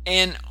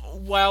 And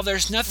while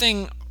there's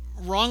nothing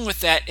wrong with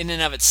that in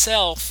and of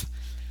itself,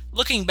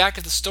 looking back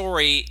at the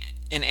story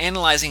and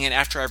analyzing it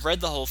after I've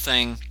read the whole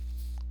thing,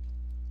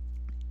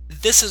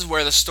 this is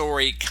where the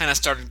story kind of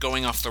started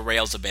going off the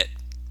rails a bit,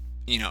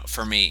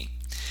 for me.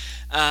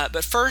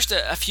 But first,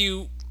 a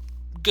few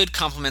good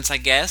compliments, I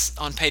guess,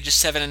 on pages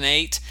 7 and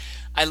 8.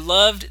 I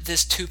loved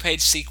this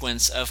 2-page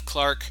sequence of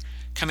Clark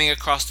coming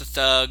across the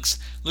thugs,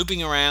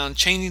 looping around,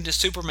 changing to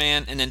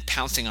Superman, and then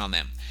pouncing on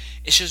them.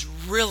 It's just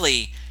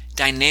really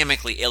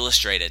dynamically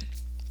illustrated.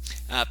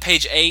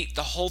 Page 8,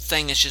 the whole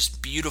thing is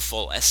just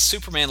beautiful as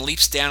Superman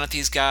leaps down at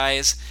these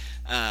guys.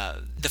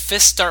 The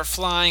fists start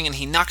flying and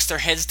he knocks their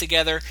heads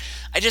together.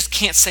 I just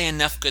can't say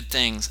enough good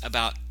things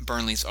about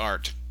Burnley's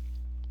art.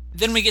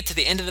 Then we get to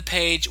the end of the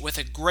page with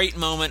a great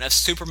moment of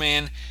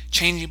Superman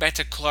changing back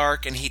to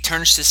Clark, and he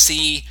turns to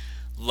see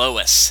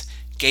Lois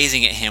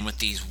gazing at him with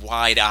these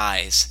wide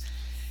eyes.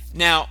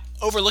 Now,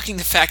 overlooking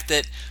the fact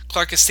that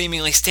Clark is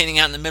seemingly standing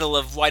out in the middle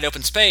of wide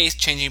open space,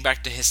 changing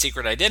back to his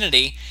secret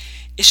identity,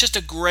 it's just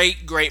a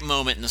great, great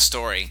moment in the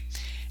story.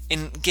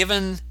 And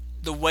given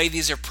the way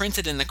these are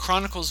printed in the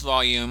Chronicles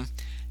volume,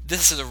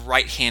 this is a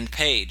right-hand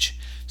page.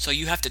 So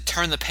you have to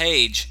turn the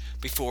page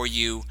before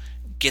you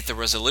get the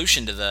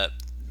resolution to the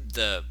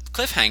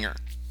cliffhanger.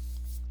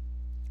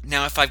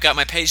 Now, if I've got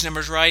my page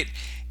numbers right,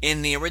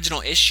 in the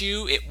original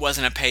issue, it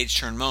wasn't a page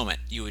turn moment.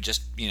 You would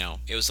just,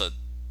 it was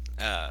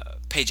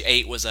page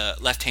 8 was a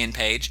left-hand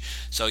page,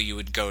 so you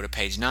would go to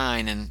page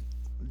 9 and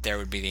there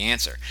would be the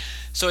answer.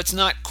 So it's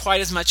not quite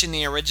as much in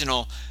the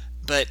original,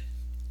 but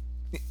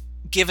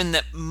given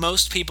that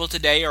most people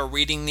today are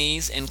reading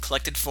these in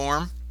collected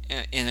form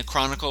in the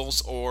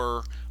Chronicles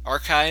or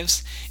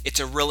archives, it's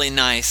a really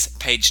nice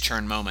page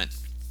turn moment.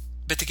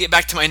 But to get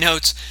back to my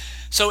notes,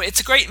 so it's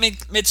a great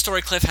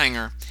mid-story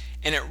cliffhanger,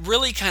 and it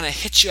really kind of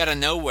hits you out of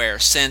nowhere,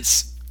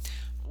 since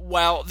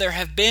while there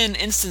have been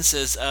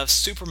instances of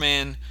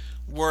Superman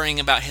worrying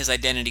about his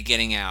identity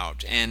getting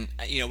out, and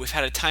we've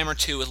had a time or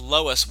two with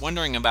Lois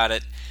wondering about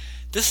it,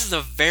 this is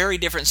a very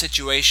different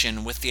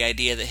situation with the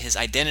idea that his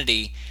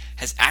identity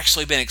has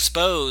actually been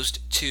exposed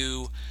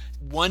to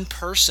one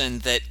person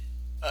that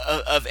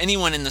of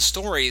anyone in the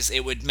stories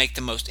it would make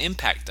the most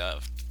impact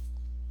of.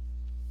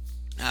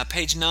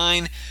 Page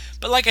 9,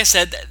 but like I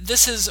said,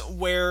 this is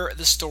where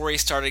the story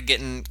started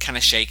getting kind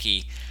of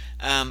shaky.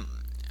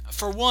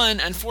 For one,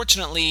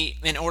 unfortunately,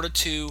 in order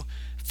to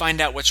find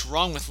out what's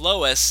wrong with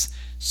Lois,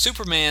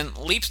 Superman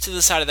leaps to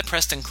the side of the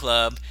Preston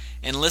Club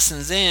and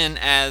listens in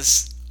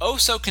as, oh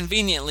so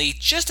conveniently,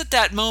 just at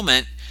that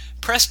moment,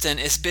 Preston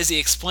is busy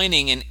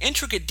explaining in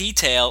intricate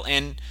detail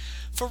and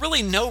for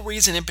really no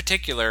reason in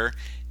particular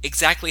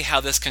exactly how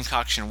this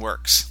concoction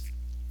works.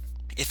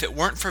 If it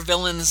weren't for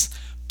villains'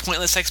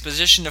 pointless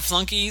exposition to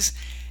flunkies,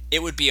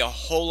 it would be a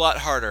whole lot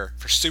harder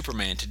for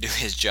Superman to do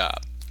his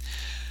job.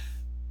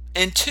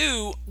 And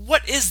 2,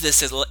 what is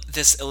this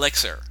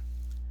elixir?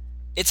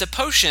 It's a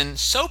potion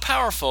so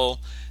powerful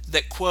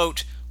that,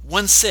 quote,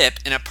 one sip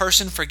and a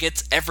person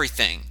forgets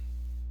everything.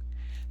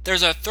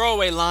 There's a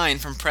throwaway line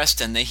from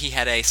Preston that he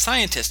had a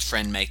scientist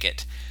friend make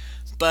it,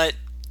 but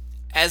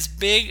as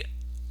big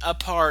a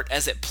part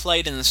as it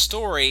played in the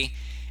story,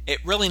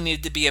 it really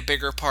needed to be a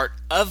bigger part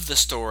of the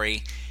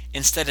story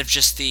instead of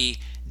just the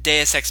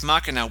Deus Ex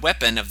Machina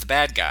weapon of the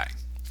bad guy.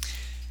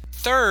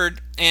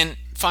 Third, and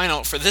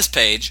final for this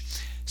page,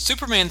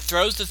 Superman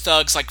throws the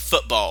thugs like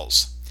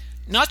footballs.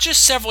 Not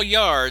just several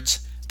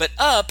yards, but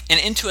up and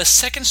into a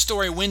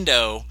second-story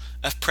window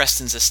of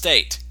Preston's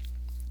estate.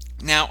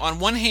 Now, on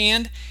one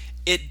hand,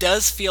 it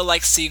does feel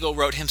like Siegel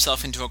wrote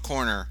himself into a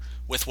corner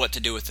with what to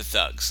do with the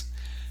thugs.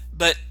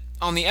 But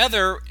on the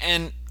other,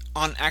 and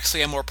on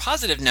actually a more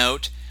positive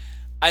note,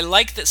 I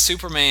like that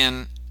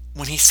Superman,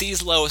 when he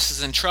sees Lois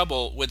is in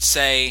trouble, would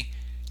say,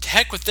 to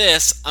heck with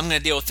this, I'm going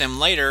to deal with them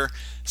later,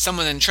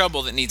 someone's in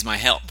trouble that needs my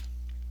help.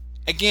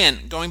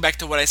 Again, going back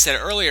to what I said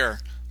earlier,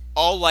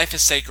 all life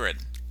is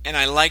sacred, and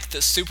I like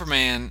that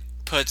Superman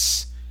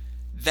puts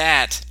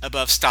that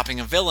above stopping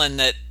a villain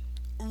that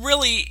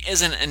really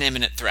isn't an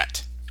imminent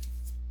threat.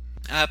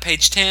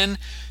 Page 10,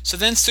 so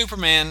then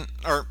Superman,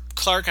 or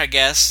Clark I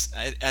guess,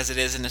 as it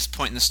is in this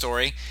point in the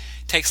story,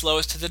 takes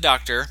Lois to the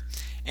doctor,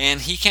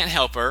 and he can't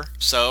help her,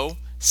 so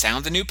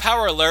sound the new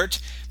power alert,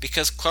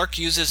 because Clark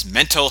uses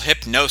mental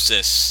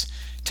hypnosis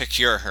to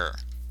cure her.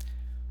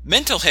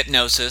 Mental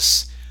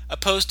hypnosis,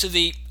 opposed to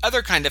the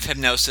other kind of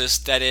hypnosis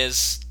that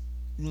is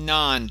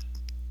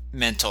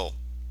non-mental.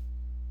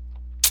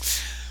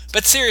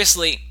 But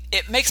seriously,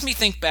 it makes me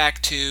think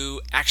back to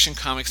Action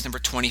Comics number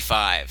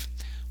 25,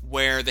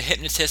 where the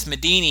hypnotist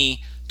Medini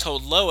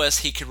told Lois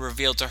he could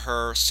reveal to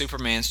her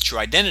Superman's true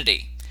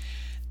identity.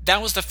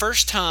 That was the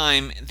first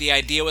time the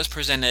idea was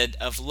presented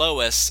of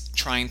Lois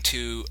trying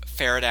to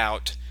ferret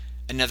out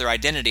another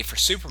identity for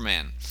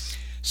Superman.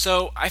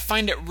 So I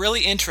find it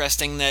really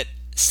interesting that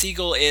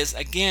Siegel is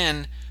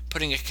again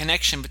putting a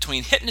connection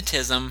between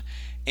hypnotism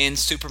and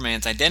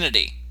Superman's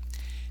identity.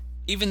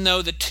 Even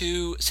though the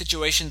two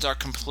situations are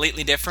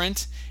completely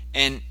different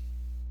and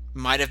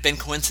might have been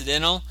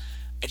coincidental,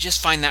 I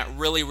just find that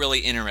really, really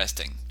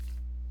interesting.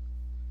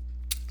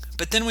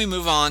 But then we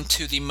move on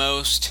to the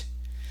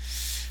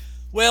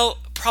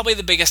probably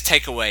the biggest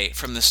takeaway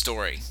from the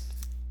story.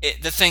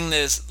 The thing that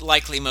is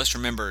likely most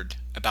remembered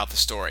about the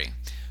story.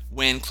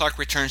 When Clark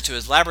returns to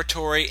his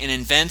laboratory and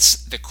invents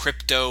the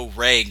crypto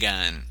ray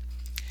gun.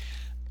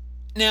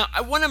 Now,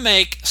 I want to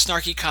make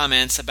snarky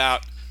comments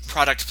about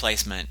product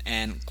placement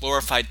and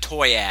glorified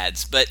toy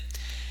ads, but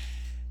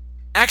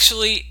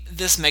actually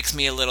this makes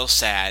me a little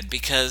sad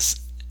because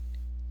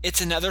it's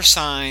another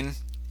sign,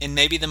 and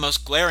maybe the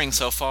most glaring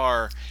so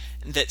far,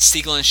 that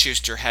Siegel and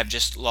Shuster have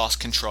just lost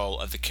control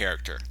of the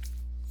character.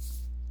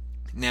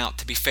 Now,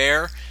 to be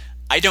fair,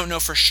 I don't know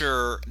for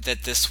sure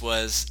that this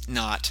was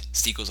not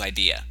Siegel's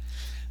idea,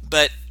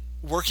 but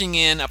working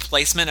in a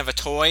placement of a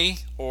toy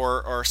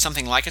or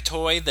something like a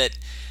toy that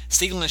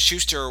Siegel and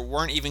Shuster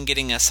weren't even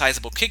getting a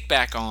sizable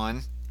kickback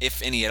on,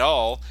 if any at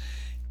all,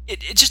 it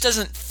just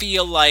doesn't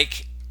feel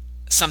like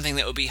something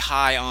that would be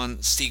high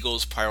on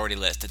Siegel's priority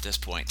list at this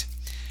point.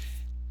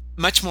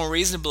 Much more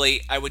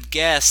reasonably, I would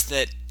guess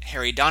that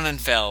Harry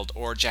Donenfeld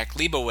or Jack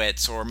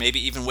Leibowitz or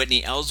maybe even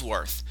Whitney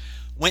Ellsworth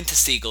went to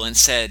Siegel and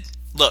said,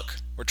 look,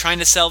 we're trying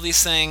to sell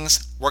these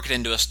things, work it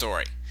into a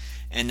story.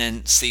 And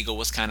then Siegel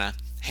was kind of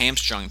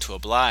hamstrung to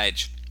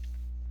oblige.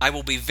 I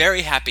will be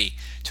very happy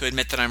to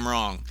admit that I'm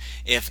wrong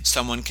if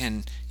someone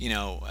can,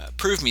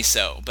 prove me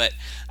so, but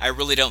I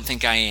really don't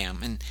think I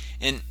am.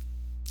 And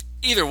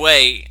either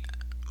way,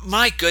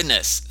 my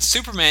goodness,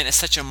 Superman is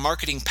such a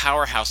marketing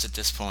powerhouse at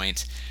this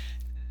point.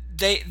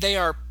 They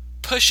are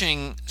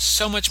pushing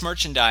so much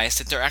merchandise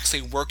that they're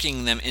actually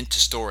working them into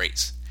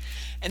stories.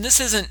 And this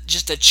isn't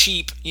just a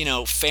cheap,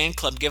 fan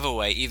club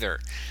giveaway either.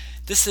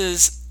 This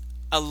is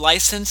a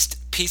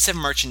licensed piece of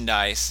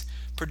merchandise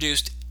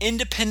produced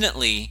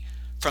independently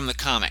from the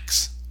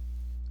comics.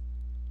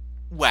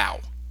 Wow.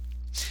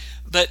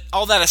 But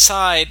all that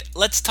aside,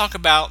 let's talk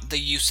about the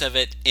use of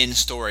it in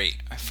story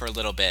for a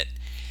little bit.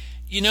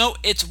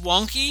 It's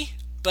wonky,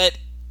 but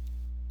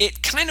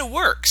it kind of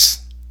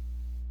works.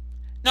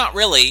 Not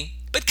really,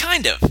 but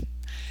kind of.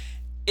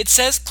 It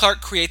says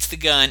Clark creates the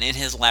gun in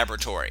his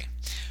laboratory,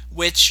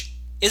 which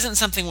isn't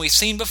something we've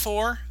seen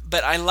before,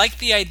 but I like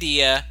the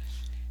idea,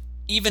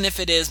 even if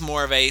it is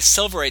more of a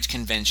Silver Age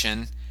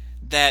convention,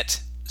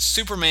 that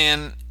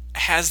Superman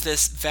has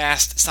this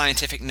vast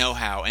scientific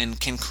know-how and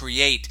can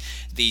create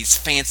these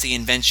fancy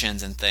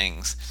inventions and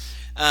things.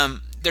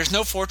 There's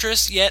no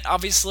fortress yet,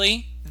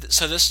 obviously,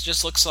 so this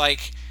just looks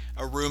like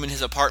a room in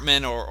his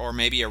apartment or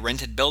maybe a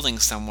rented building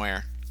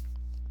somewhere.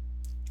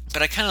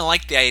 But I kind of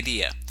like the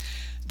idea.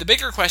 The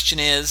bigger question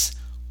is,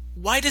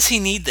 why does he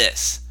need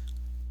this?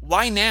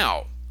 Why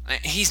now?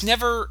 He's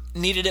never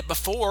needed it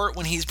before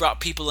when he's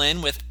brought people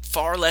in with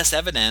far less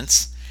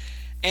evidence.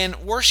 And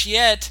worse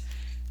yet,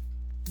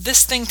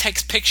 this thing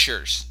takes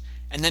pictures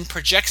and then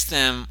projects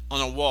them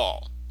on a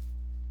wall.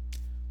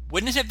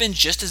 Wouldn't it have been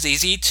just as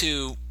easy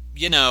to,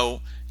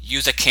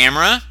 use a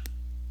camera?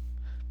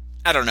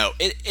 I don't know.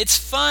 It's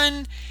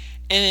fun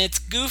and it's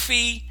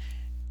goofy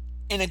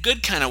in a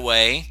good kind of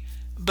way,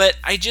 but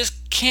I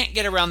just can't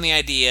get around the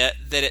idea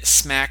that it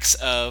smacks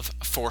of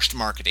forced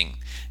marketing,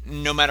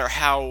 no matter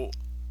how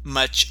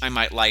much I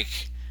might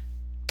like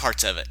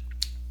parts of it.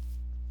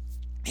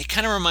 It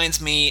kind of reminds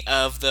me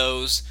of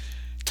those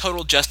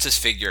Total Justice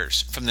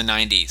figures from the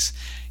 90s.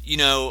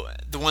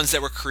 The ones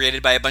that were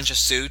created by a bunch of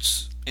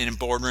suits in a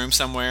boardroom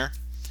somewhere.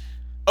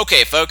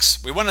 Okay,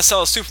 folks, we want to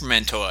sell a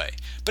Superman toy,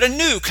 but a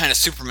new kind of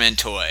Superman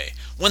toy,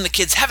 one the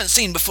kids haven't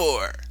seen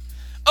before.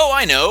 Oh,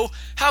 I know.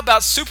 How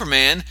about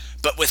Superman,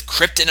 but with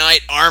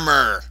kryptonite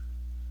armor?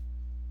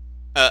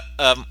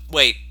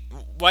 Wait,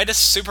 why does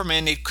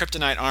Superman need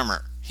kryptonite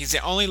armor? He's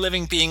the only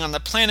living being on the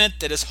planet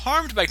that is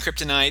harmed by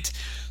kryptonite,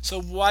 so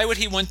why would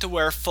he want to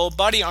wear full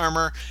body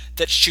armor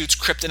that shoots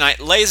kryptonite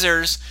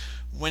lasers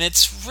when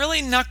it's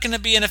really not going to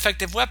be an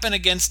effective weapon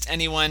against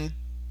anyone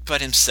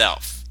but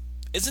himself?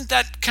 Isn't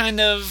that kind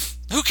of...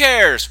 Who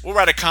cares? We'll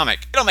write a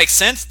comic. It'll make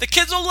sense. The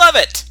kids will love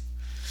it.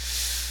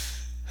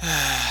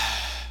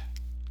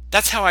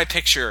 That's how I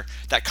picture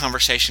that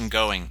conversation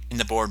going in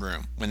the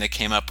boardroom when they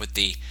came up with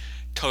the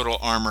total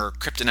armor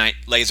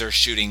kryptonite laser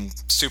shooting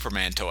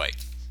Superman toy,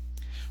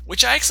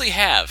 which I actually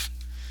have.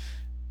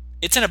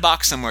 It's in a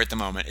box somewhere at the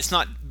moment. It's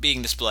not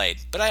being displayed,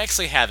 but I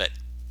actually have it.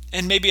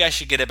 And maybe I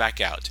should get it back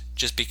out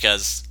just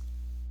because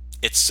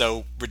it's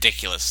so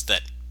ridiculous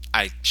that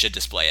I should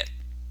display it.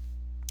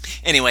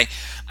 Anyway,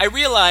 I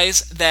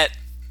realize that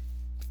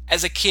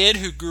as a kid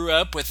who grew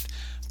up with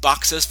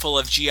boxes full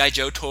of G.I.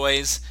 Joe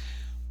toys,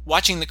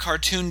 watching the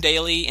cartoon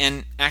daily,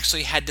 and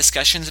actually had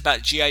discussions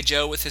about G.I.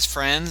 Joe with his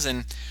friends,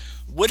 and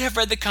would have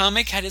read the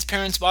comic had his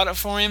parents bought it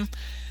for him,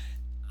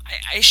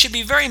 I should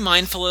be very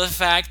mindful of the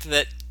fact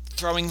that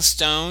throwing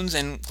stones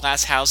in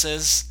glass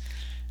houses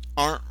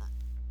aren't,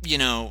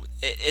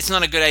 it's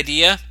not a good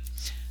idea.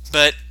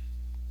 But,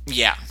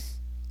 yeah.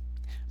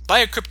 Buy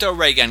a crypto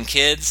ray gun,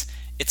 kids.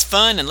 It's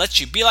fun and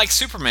lets you be like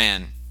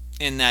Superman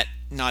in that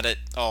not at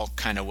all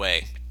kind of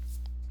way.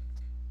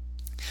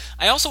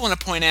 I also want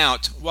to point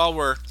out, while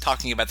we're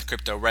talking about the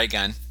crypto ray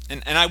gun,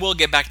 and I will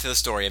get back to the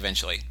story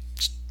eventually,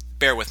 just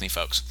bear with me,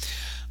 folks.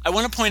 I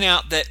want to point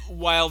out that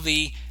while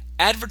the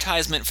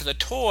advertisement for the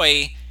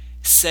toy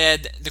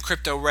said the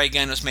crypto ray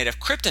gun was made of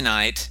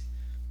kryptonite,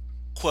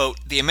 quote,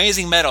 the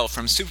amazing metal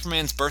from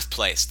Superman's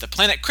birthplace, the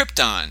planet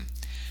Krypton,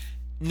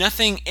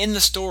 nothing in the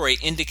story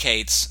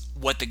indicates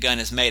what the gun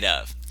is made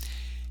of.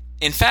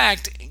 In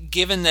fact,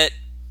 given that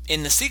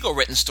in the Siegel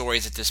written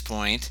stories at this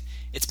point,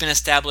 it's been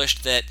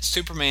established that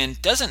Superman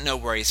doesn't know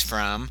where he's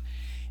from,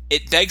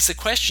 it begs the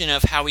question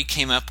of how he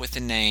came up with the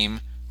name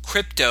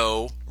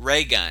Crypto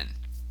Ray Gun.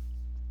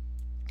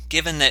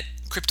 Given that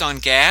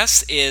krypton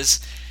gas is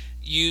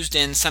used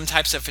in some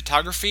types of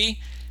photography,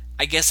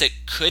 I guess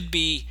it could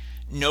be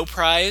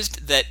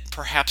no-prized that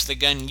perhaps the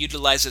gun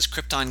utilizes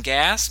krypton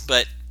gas,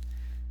 but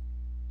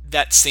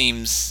that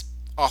seems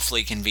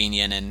awfully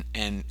convenient,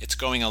 and it's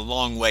going a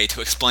long way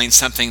to explain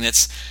something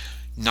that's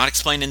not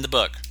explained in the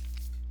book,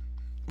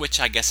 which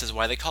I guess is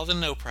why they call it a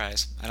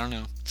no-prize. I don't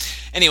know.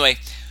 Anyway,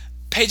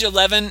 page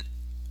 11,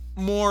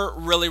 more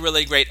really,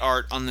 really great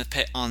art on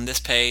this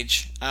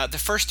page. The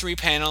first 3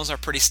 panels are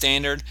pretty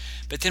standard,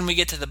 but then we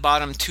get to the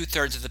bottom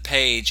 2/3 of the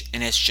page,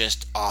 and it's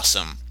just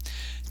awesome.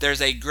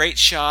 There's a great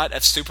shot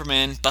of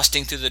Superman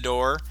busting through the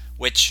door,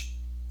 which,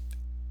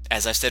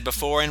 as I've said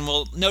before, and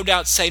will no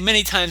doubt say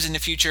many times in the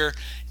future,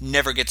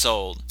 never gets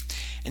old.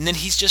 And then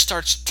he just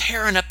starts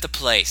tearing up the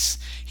place.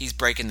 He's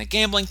breaking the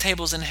gambling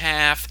tables in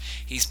half.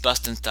 He's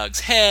busting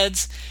thugs'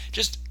 heads.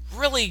 Just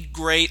really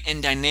great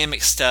and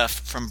dynamic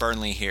stuff from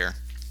Burnley here.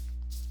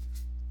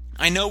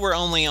 I know we're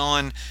only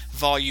on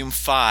volume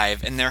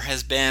 5, and there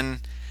has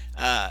been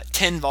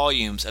 10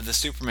 volumes of the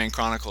Superman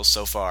Chronicles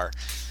so far.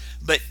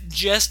 But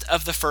just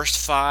of the first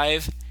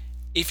 5,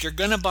 if you're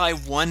going to buy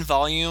one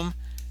volume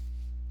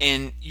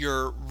and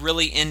you're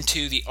really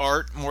into the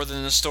art more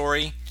than the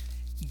story,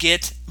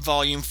 get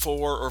volume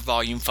 4 or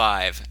volume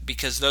 5,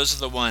 because those are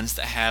the ones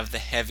that have the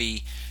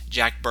heavy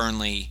Jack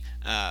Burnley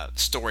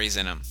stories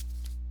in them.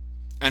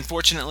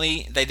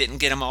 Unfortunately, they didn't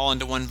get them all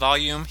into one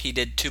volume. He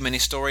did too many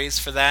stories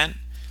for that,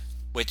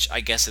 which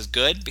I guess is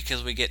good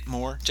because we get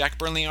more Jack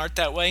Burnley art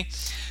that way.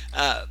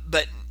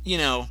 But,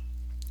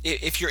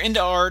 if you're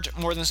into art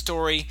more than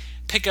story,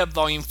 pick up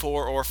volume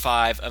 4 or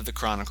 5 of the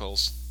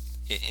Chronicles.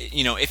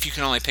 If you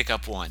can only pick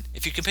up one.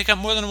 If you can pick up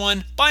more than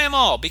one, buy them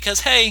all,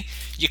 because, hey,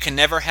 you can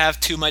never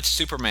have too much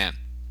Superman.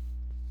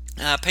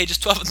 Pages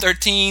 12 and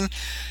 13,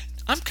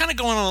 I'm kind of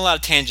going on a lot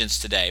of tangents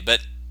today,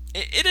 but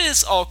it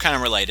is all kind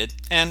of related,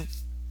 and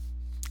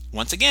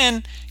once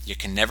again, you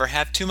can never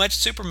have too much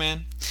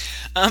Superman.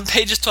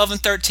 Pages 12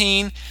 and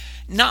 13,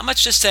 not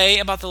much to say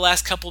about the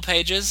last couple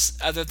pages,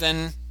 other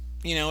than,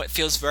 it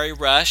feels very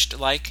rushed,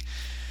 like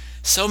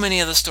so many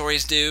of the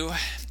stories do.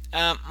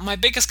 My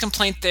biggest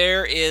complaint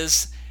there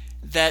is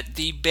that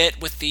the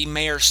bit with the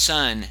mayor's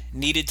son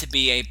needed to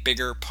be a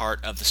bigger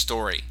part of the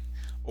story,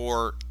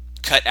 or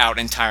cut out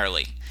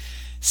entirely.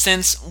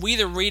 Since we,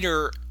 the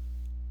reader,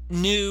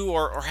 knew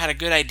or had a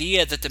good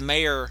idea that the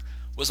mayor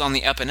was on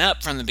the up and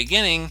up from the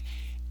beginning,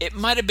 it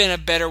might have been a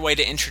better way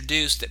to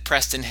introduce that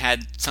Preston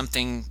had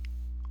something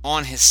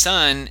on his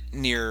son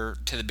near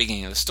to the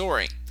beginning of the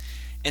story.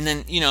 And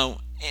then,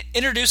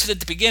 introduce it at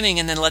the beginning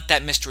and then let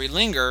that mystery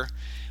linger,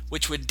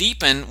 which would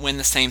deepen when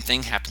the same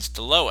thing happens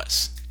to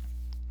Lois.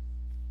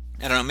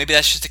 I don't know, maybe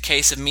that's just a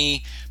case of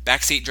me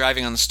backseat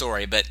driving on the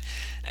story, but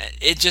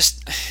it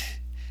just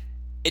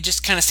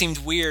kind of seemed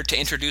weird to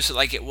introduce it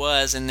like it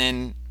was and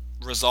then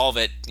resolve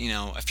it,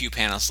 a few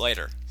panels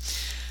later.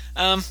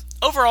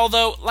 Overall,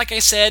 though, like I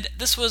said,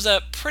 this was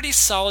a pretty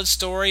solid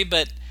story,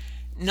 but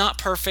not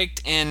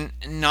perfect and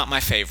not my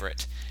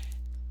favorite.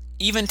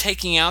 Even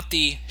taking out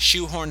the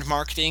shoehorned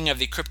marketing of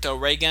the crypto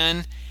ray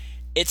gun,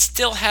 It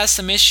still has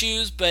some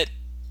issues, but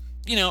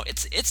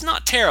it's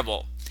not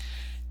terrible.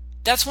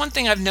 That's one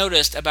thing I've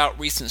noticed about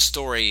recent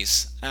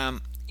stories.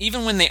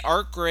 Even when they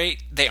aren't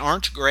great, they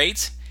aren't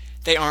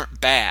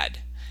bad.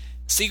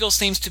 Siegel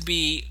seems to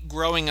be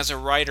growing as a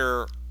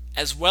writer,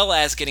 as well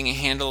as getting a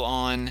handle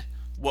on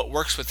what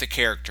works with the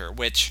character,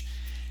 which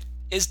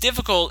is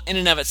difficult in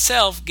and of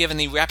itself given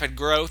the rapid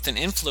growth and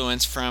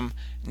influence from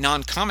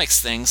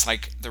non-comics things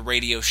like the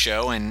radio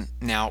show and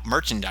now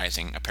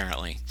merchandising,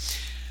 apparently.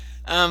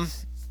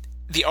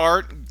 The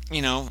art,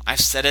 I've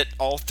said it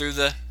all through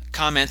the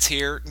comments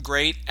here,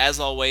 great as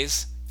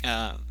always.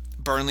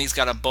 Burnley's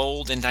got a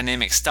bold and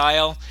dynamic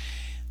style.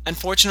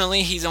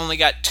 Unfortunately, he's only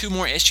got 2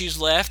 more issues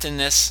left in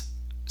this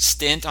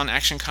stint on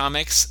Action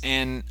Comics,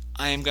 and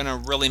I am going to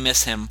really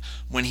miss him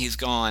when he's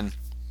gone.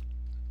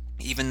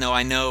 Even though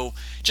I know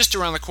just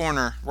around the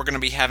corner we're going to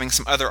be having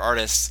some other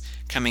artists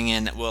coming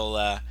in that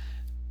will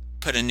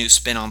put a new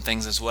spin on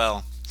things as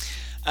well.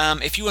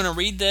 If you want to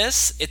read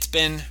this, it's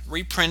been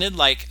reprinted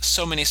like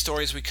so many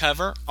stories we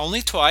cover,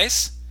 only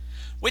twice,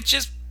 which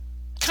is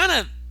kind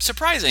of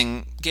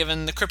surprising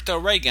given the crypto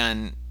ray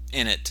gun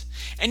in it.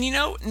 And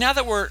now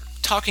that we're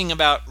talking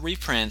about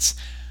reprints,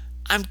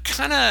 I'm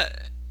kind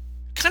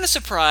of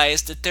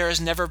surprised that there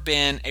has never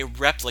been a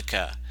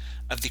replica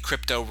of the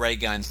crypto ray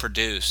gun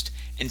produced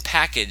and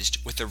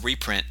packaged with a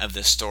reprint of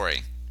this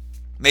story.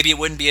 Maybe it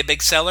wouldn't be a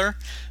big seller,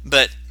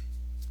 but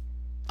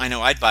I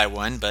know I'd buy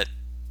one, but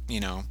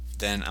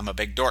then I'm a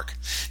big dork.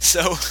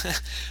 So,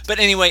 but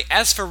anyway,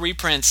 as for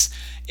reprints,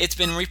 it's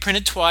been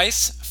reprinted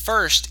twice.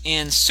 First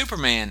in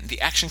Superman,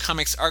 the Action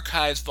Comics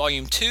Archives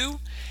Volume 2,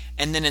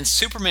 and then in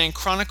Superman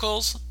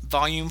Chronicles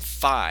Volume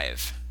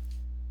 5.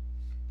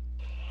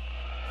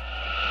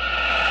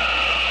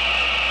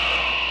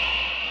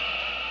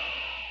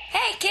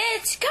 Hey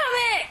kids,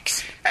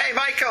 comics! Hey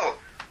Michael!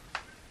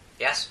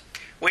 Yes?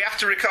 We have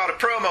to record a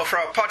promo for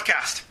our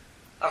podcast.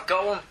 I've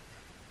got one.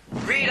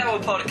 Read our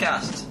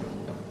podcast.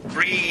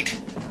 Read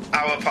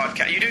our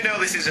podcast. You do know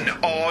this is an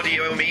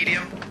audio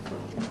medium?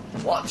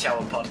 Watch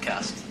our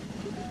podcast.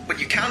 But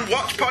you can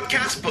watch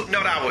podcasts, but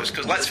not ours,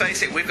 because let's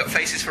face it, we've got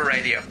faces for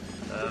radio.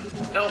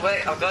 No,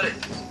 wait, I've got it.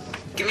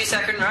 Give me a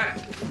second, right?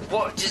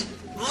 What? Just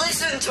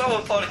listen to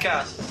our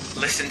podcast.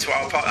 Listen to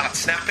our podcast.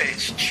 Snappy,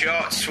 it's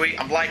short, sweet.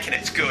 I'm liking it.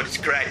 It's good. It's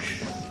great.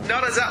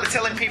 Not exactly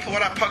telling people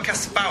what our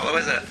podcast's about, though,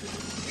 is it?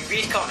 We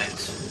read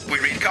comics. We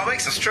read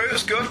comics. That's true.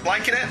 That's good.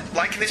 Liking it.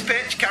 Liking this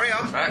pitch. Carry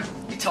on. Right.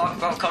 We talk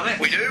about comics.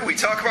 We do. We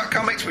talk about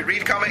comics. We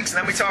read comics,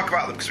 and then we talk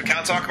about them, because we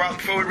can't talk about them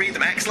before we read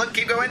them. Excellent.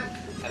 Keep going.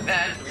 And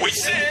then we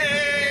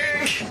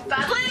sing!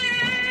 Badly!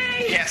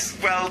 Yes,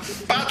 well,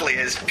 badly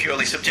is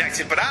purely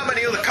subjective, but how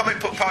many other comic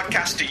book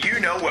podcasts do you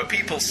know where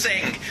people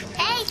sing?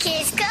 Hey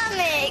kids,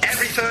 comics!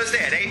 Every Thursday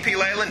at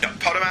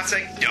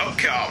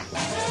apleyland.podomatic.com.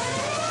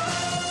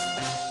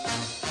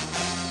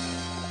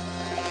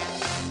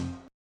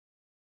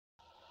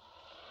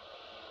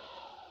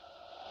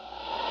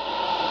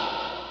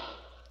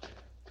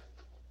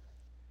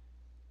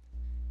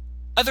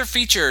 Other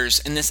features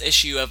in this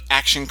issue of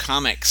Action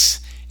Comics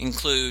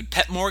include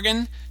Pet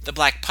Morgan, the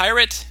Black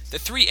Pirate, the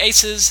Three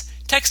Aces,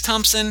 Tex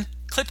Thompson,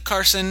 Clip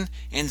Carson,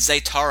 and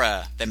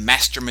Zaytara, the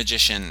Master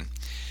Magician.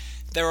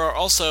 There are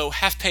also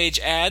half-page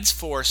ads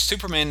for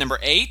Superman number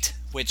 8,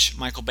 which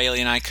Michael Bailey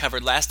and I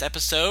covered last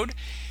episode,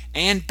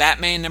 and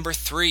Batman number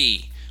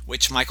 3,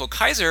 which Michael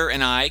Kaiser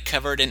and I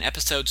covered in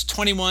episodes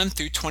 21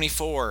 through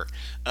 24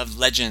 of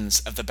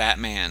Legends of the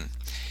Batman.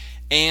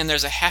 And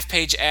there's a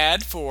half-page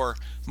ad for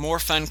More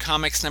Fun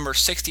Comics number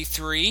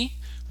 63,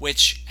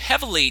 which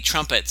heavily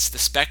trumpets the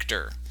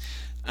Spectre.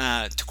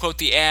 To quote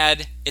the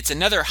ad, it's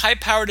another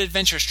high-powered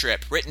adventure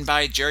strip written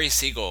by Jerry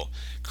Siegel,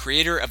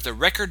 creator of the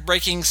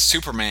record-breaking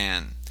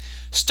Superman.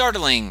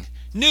 Startling,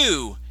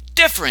 new,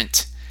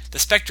 different. The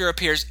Spectre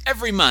appears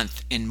every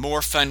month in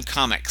More Fun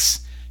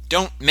Comics.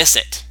 Don't miss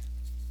it.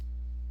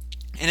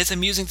 And it's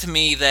amusing to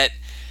me that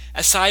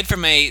aside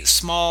from a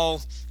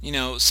small,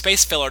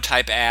 space filler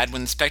type ad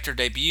when the Spectre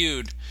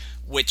debuted,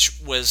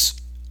 which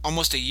was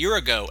almost a year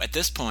ago at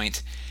this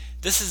point,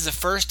 this is the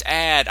first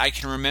ad I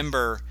can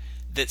remember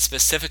that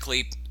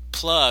specifically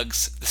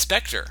plugs the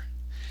Spectre.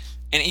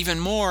 And even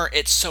more,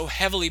 it so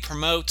heavily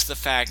promotes the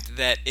fact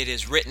that it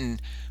is written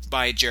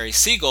by Jerry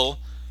Siegel,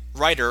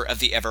 writer of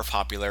the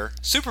ever-popular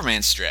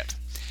Superman strip.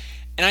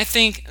 And I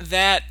think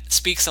that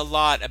speaks a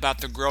lot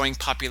about the growing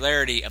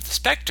popularity of the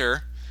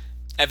Spectre,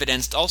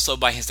 evidenced also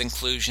by his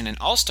inclusion in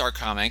All-Star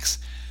Comics,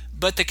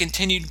 but the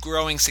continued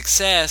growing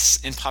success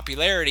and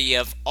popularity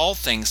of all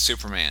things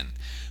Superman,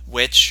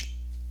 which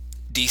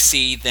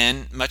DC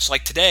then, much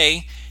like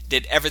today,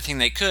 did everything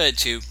they could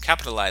to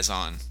capitalize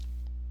on.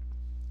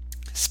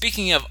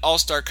 Speaking of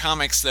All-Star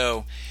Comics,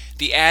 though,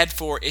 the ad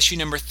for issue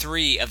number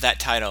 3 of that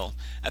title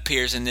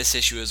appears in this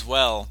issue as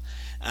well,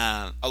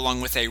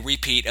 along with a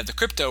repeat of the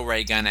Crypto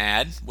Ray Gun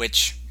ad,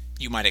 which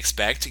you might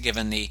expect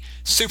given the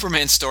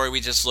Superman story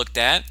we just looked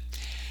at.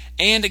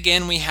 And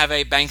again, we have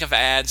a bank of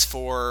ads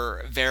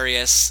for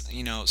various,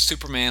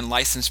 Superman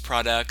licensed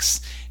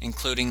products,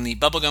 including the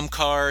bubblegum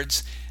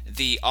cards,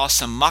 the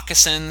awesome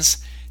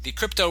moccasins, the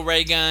Crypto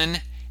Ray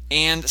Gun,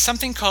 and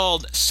something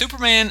called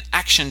Superman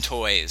Action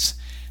Toys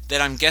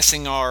that I'm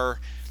guessing are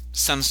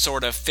some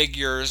sort of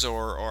figures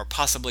or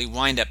possibly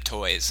wind-up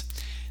toys.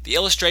 The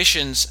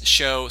illustrations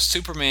show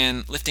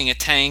Superman lifting a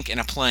tank and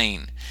a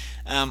plane.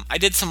 I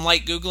did some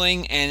light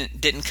Googling and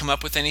didn't come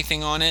up with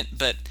anything on it,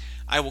 but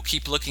I will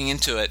keep looking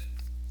into it.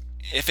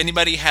 If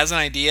anybody has an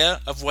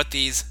idea of what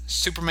these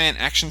Superman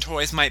action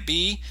toys might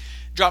be,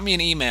 drop me an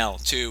email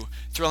to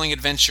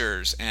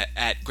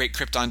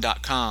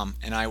thrillingadventures@greatkrypton.com,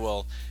 and I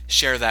will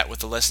share that with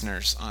the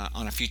listeners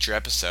on a future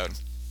episode.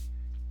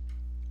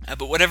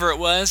 But whatever it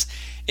was,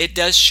 it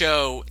does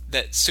show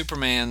that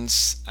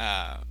Superman's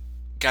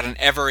got an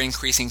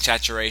ever-increasing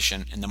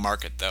saturation in the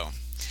market, though.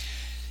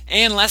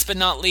 And last but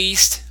not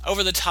least,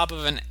 over the top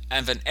of an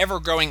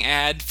ever-growing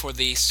ad for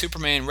the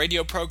Superman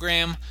radio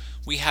program,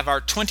 we have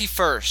our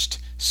 21st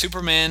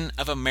Supermen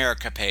of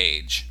America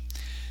page.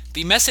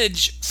 The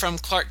message from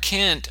Clark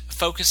Kent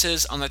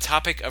focuses on the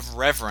topic of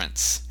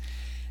reverence.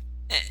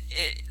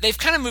 They've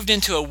kind of moved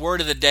into a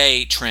word of the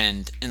day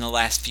trend in the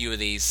last few of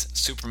these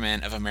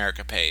Supermen of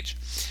America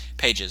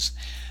pages.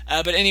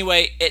 But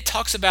anyway, it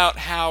talks about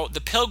how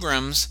the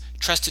Pilgrims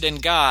trusted in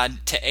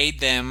God to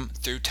aid them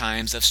through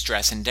times of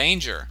stress and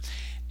danger,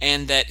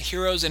 and that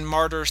heroes and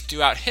martyrs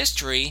throughout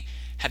history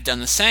have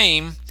done the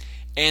same,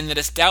 and that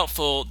it's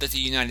doubtful that the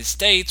United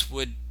States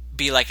would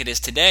be like it is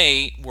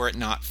today were it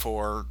not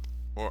for,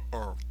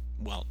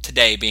 well,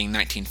 today being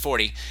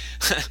 1940,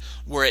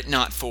 were it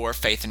not for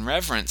faith and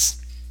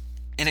reverence.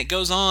 And it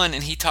goes on,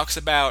 and he talks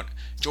about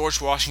George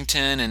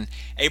Washington and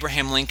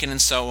Abraham Lincoln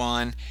and so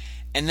on,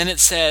 and then it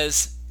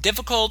says,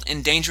 "Difficult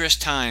and dangerous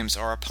times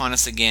are upon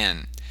us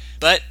again.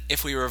 But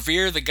if we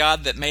revere the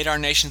God that made our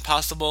nation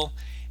possible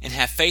and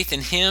have faith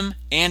in Him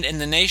and in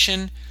the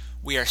nation,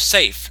 we are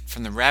safe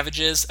from the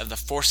ravages of the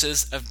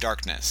forces of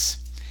darkness.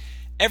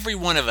 Every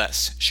one of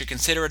us should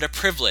consider it a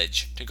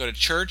privilege to go to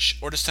church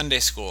or to Sunday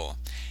school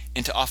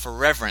and to offer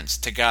reverence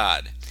to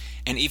God.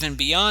 And even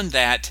beyond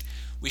that,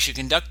 we should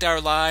conduct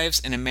our lives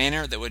in a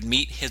manner that would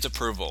meet His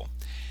approval.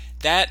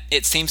 That,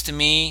 it seems to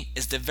me,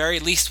 is the very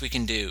least we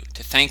can do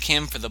to thank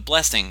Him for the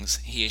blessings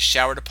He has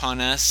showered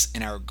upon us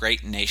in our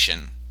great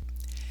nation."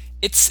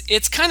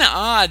 It's kind of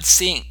odd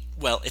seeing,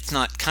 well, it's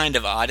not kind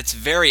of odd, it's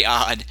very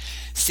odd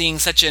seeing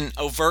such an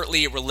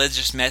overtly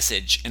religious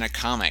message in a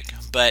comic,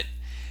 but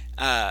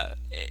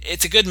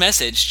it's a good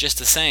message just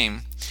the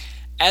same.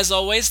 As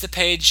always, the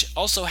page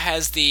also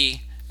has the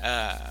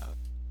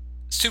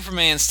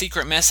Superman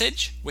secret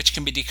message, which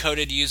can be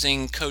decoded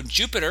using code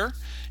Jupiter,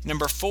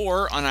 number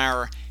 4 on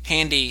our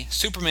handy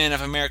Superman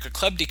of America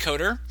Club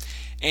decoder,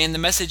 and the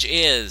message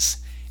is,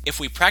 "If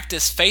we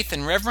practice faith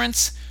and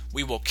reverence,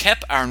 we will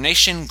keep our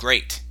nation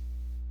great."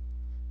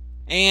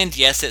 And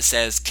yes, it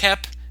says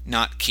kep,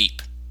 not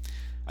keep.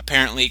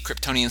 Apparently,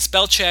 Kryptonian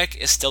spell check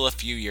is still a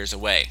few years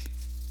away.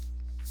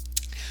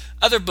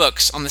 Other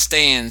books on the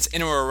stands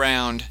in or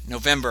around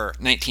November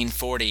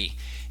 1940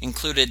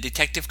 included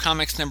Detective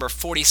Comics number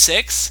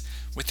 46,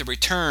 with the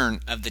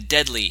return of the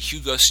deadly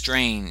Hugo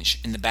Strange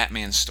in the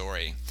Batman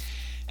story.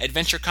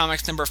 Adventure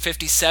Comics number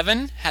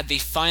 57 had the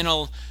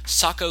final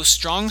Sacco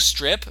Strong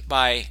strip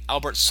by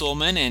Albert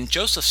Sullman and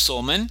Joseph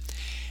Sullman,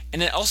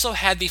 and it also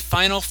had the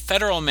final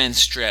Federal Men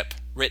strip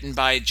written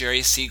by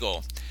Jerry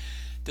Siegel.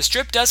 The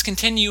strip does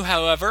continue,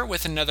 however,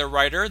 with another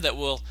writer that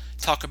we'll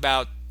talk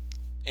about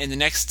in the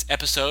next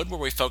episode where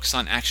we focus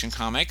on Action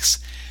Comics.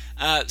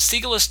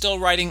 Siegel is still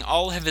writing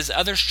all of his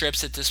other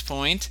strips at this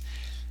point,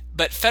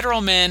 but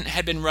Federal Men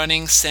had been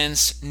running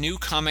since New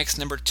Comics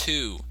number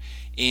 2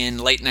 in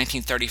late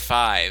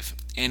 1935,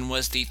 and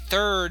was the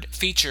third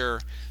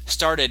feature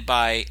started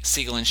by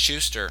Siegel and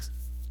Schuster.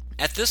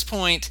 At this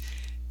point,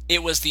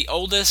 it was the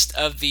oldest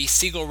of the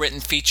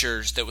Siegel-written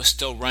features that was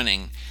still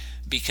running,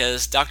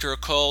 because Dr.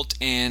 Occult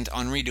and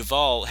Henri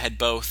Duval had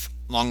both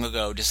long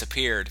ago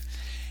disappeared.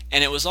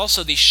 And it was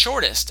also the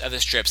shortest of the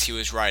strips he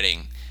was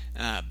writing,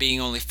 being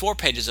only 4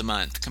 pages a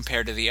month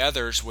compared to the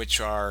others,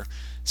 which are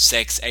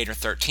 6, 8, or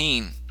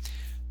 13.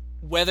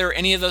 Whether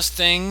any of those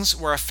things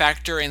were a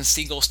factor in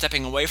Siegel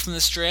stepping away from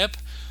the strip,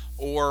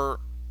 or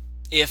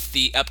if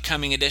the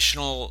upcoming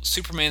additional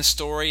Superman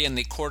story and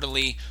the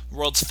quarterly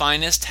World's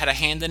Finest had a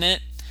hand in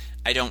it,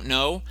 I don't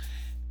know.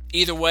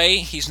 Either way,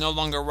 he's no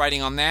longer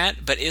writing on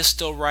that, but is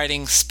still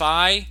writing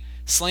Spy,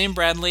 Slam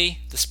Bradley,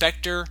 The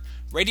Spectre,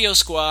 Radio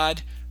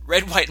Squad,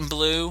 Red, White, and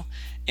Blue,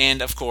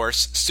 and of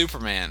course,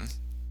 Superman,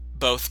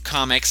 both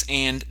comics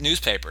and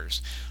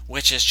newspapers,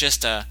 which is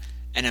just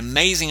an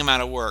amazing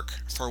amount of work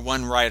for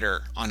one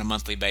writer on a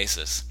monthly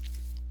basis.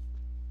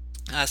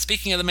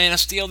 Speaking of the Man of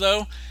Steel,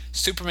 though,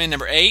 Superman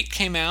number 8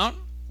 came out,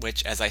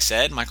 which, as I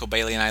said, Michael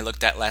Bailey and I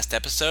looked at last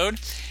episode,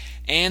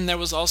 and there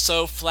was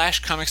also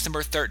Flash Comics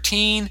number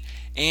 13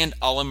 and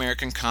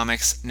All-American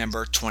Comics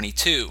number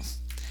 22.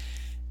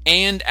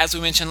 And as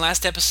we mentioned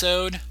last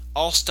episode,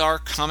 All-Star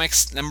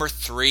Comics number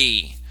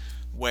 3,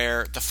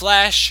 where the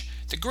Flash,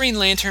 the Green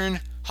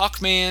Lantern,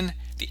 Hawkman,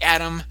 the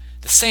Atom,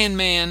 the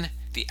Sandman,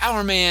 the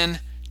Hourman,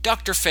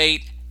 Dr.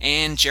 Fate,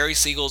 and Jerry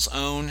Siegel's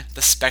own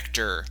The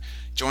Spectre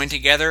joined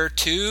together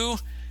to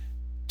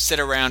sit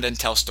around and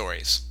tell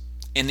stories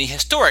in the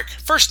historic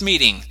first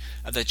meeting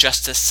of the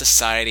Justice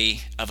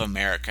Society of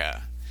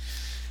America.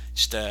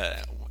 Just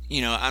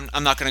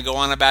I'm not going to go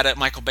on about it.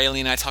 Michael Bailey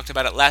and I talked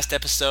about it last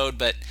episode,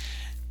 but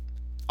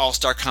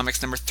All-Star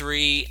Comics number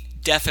 3,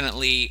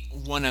 definitely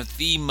one of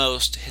the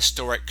most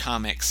historic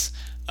comics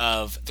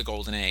of the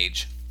Golden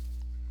Age.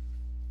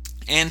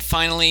 And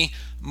finally,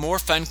 More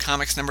Fun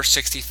Comics number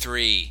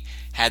 63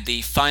 had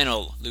the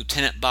final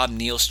Lieutenant Bob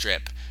Neal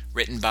strip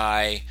written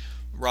by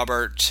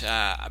Robert,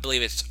 I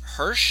believe it's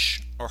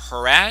Hirsch or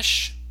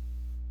Harash.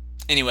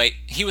 Anyway,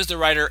 he was the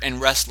writer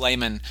and Russ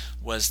Lehman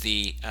was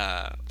the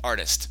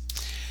artist.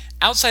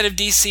 Outside of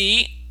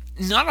DC,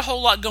 not a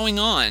whole lot going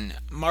on.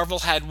 Marvel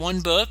had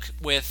one book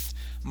with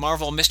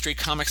Marvel Mystery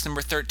Comics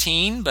number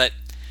 13, but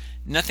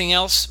nothing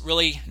else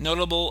really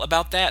notable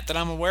about that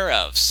I'm aware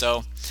of.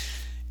 So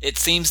it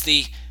seems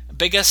the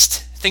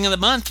biggest thing of the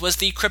month was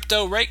the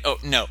Crypto Ray... Oh,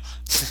 no.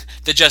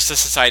 The Justice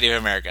Society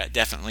of America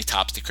definitely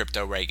tops the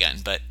Crypto Ray Gun,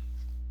 but,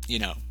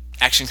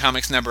 Action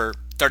Comics number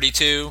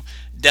 32,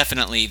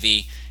 definitely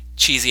the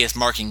cheesiest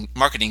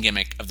marketing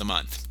gimmick of the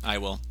month. I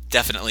will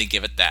definitely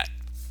give it that.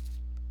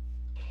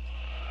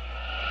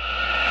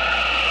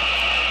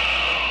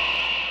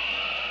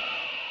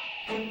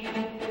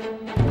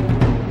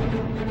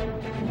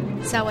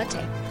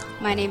 Sawate.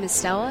 My name is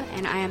Stella,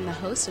 and I am the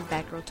host of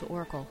Batgirl to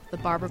Oracle, the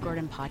Barbara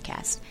Gordon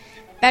podcast.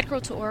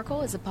 Batgirl to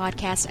Oracle is a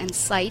podcast and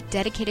site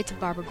dedicated to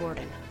Barbara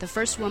Gordon, the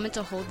first woman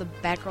to hold the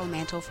Batgirl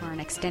mantle for an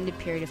extended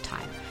period of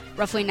time,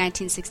 roughly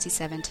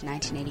 1967 to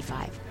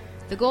 1985.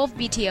 The goal of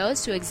BTO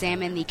is to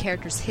examine the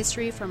character's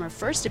history from her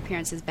first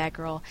appearance as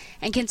Batgirl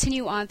and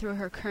continue on through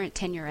her current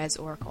tenure as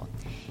Oracle.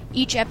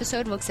 Each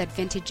episode looks at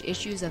vintage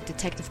issues of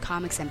Detective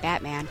Comics and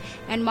Batman,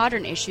 and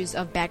modern issues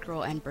of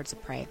Batgirl and Birds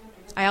of Prey.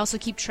 I also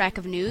keep track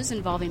of news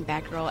involving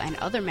Batgirl and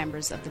other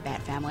members of the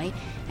Bat family,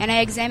 and I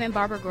examine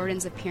Barbara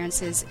Gordon's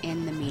appearances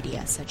in the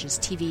media, such as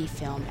TV,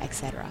 film,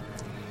 etc.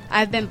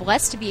 I've been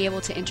blessed to be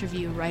able to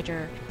interview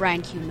writer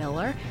Brian Q.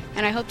 Miller,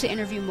 and I hope to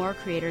interview more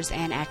creators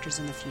and actors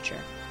in the future.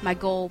 My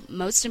goal,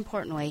 most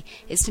importantly,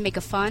 is to make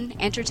a fun,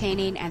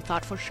 entertaining, and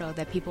thoughtful show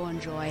that people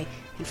enjoy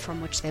and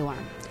from which they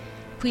learn.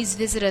 Please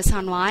visit us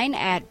online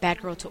at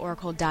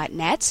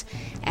batgirltooracle.net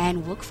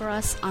and look for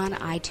us on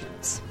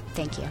iTunes.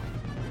 Thank you.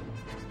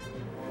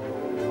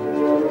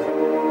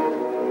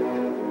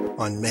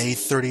 On May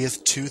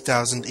 30th,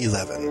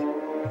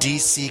 2011,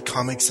 DC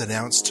Comics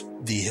announced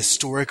the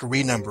historic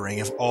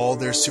renumbering of all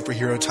their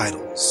superhero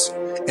titles,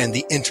 and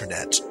the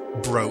internet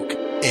broke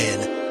in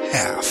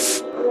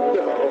half.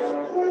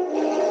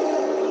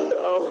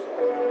 No.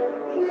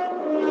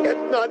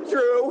 It's not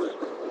true.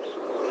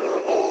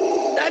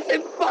 That's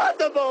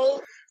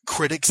impossible.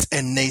 Critics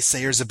and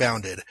naysayers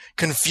abounded.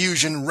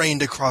 Confusion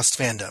reigned across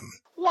fandom.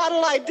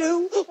 What'll I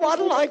do?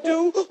 What'll I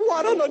do?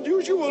 What an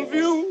unusual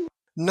view.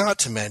 Not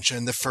to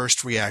mention the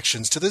first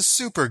reactions to the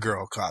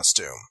Supergirl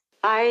costume.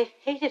 I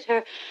hated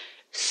her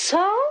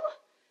so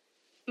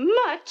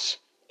much.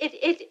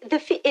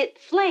 It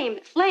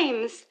flames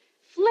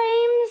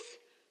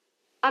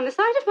on the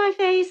side of my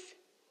face,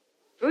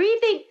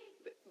 heaving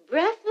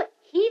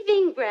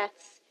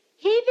breaths.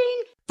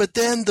 But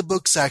then the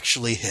books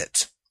actually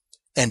hit.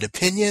 And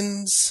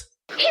opinions...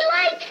 He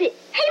likes it!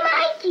 Hey,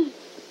 Mikey!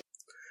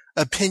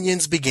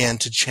 Opinions began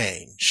to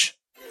change.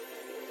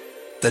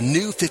 The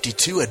New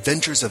 52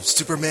 Adventures of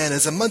Superman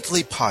is a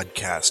monthly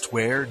podcast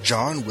where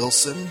John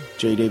Wilson,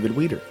 J. David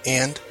Weeder,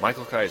 and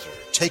Michael Kaiser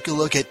take a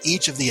look at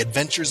each of the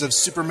adventures of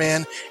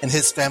Superman and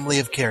his family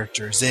of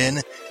characters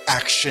in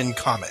Action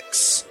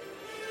Comics.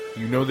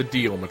 You know the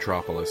deal,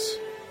 Metropolis.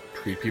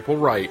 Treat people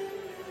right,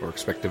 or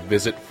expect a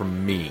visit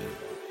from me.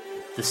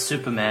 The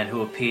Superman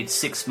who appeared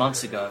 6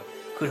 months ago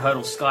could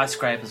hurdle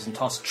skyscrapers and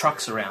toss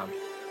trucks around.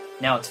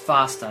 Now it's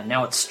faster,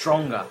 now it's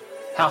stronger.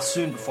 How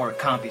soon before it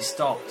can't be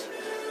stopped?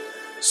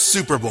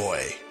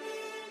 Superboy.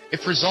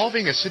 If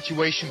resolving a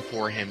situation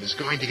for him is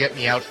going to get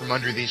me out from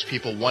under these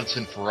people once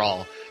and for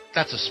all,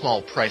 that's a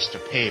small price to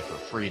pay for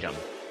freedom.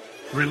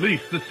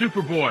 Release the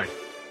Superboy.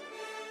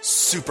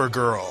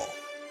 Supergirl.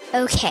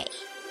 Okay.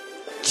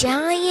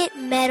 Giant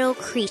metal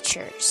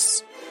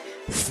creatures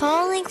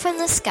falling from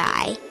the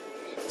sky,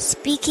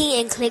 speaking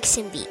in clicks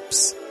and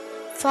beeps.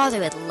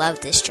 Father would love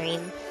this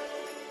dream.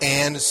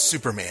 And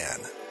Superman.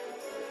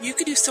 You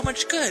could do so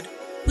much good.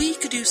 We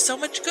could do so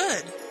much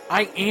good.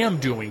 I am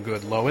doing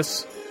good,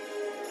 Lois.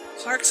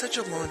 Clark's such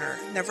a loner.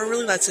 Never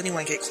really lets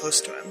anyone get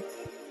close to him.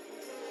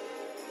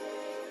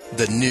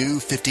 The New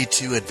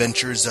 52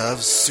 Adventures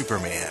of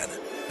Superman.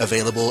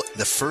 Available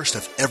the first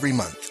of every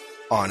month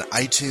on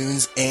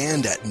iTunes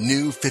and at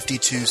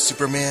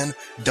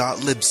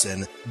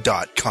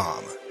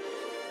new52superman.libsyn.com.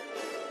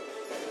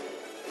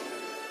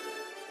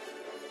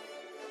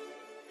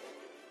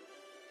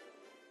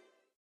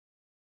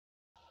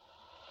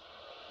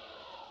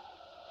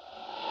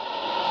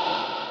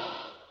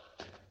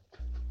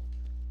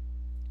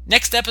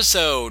 Next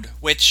episode,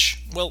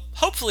 which will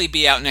hopefully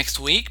be out next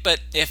week,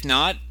 but if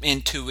not,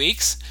 in 2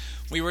 weeks,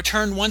 we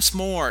return once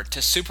more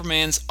to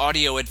Superman's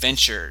audio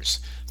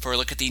adventures for a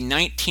look at the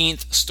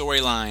 19th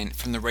storyline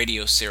from the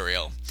radio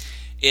serial.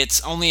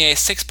 It's only a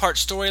 6-part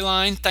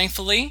storyline,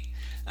 thankfully,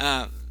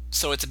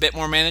 so it's a bit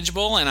more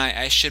manageable, and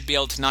I should be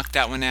able to knock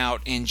that one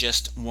out in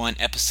just one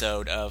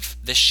episode of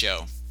this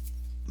show.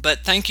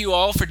 But thank you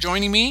all for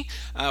joining me.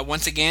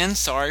 Once again,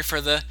 sorry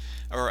for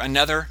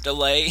another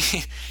delay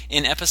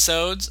in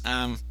episodes.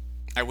 I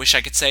wish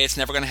I could say it's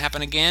never going to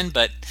happen again,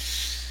 but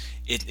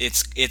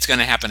it's going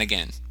to happen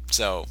again.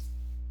 So,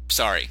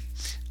 sorry.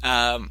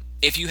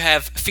 If you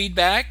have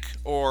feedback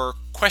or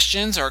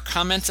questions or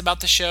comments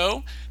about the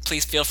show,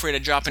 please feel free to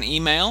drop an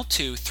email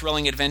to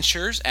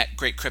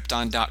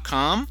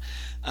thrillingadventures@greatkrypton.com.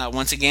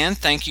 Once again,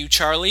 thank you,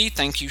 Charlie.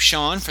 Thank you,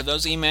 Sean, for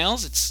those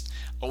emails. It's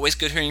always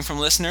good hearing from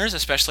listeners,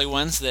 especially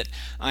ones that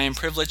I am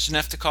privileged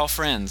enough to call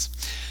friends.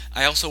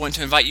 I also want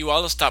to invite you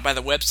all to stop by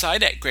the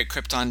website at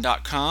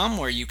greatkrypton.com,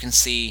 where you can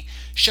see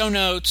show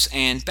notes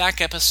and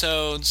back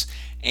episodes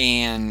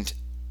and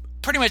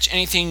pretty much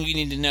anything you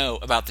need to know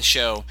about the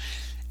show.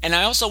 And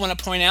I also want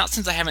to point out,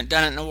 since I haven't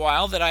done it in a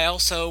while, that I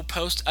also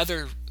post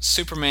other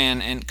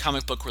Superman and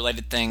comic book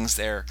related things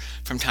there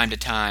from time to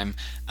time.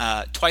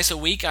 Twice a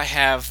week I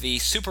have the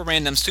Super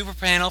Random Super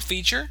Panel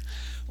feature,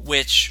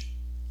 which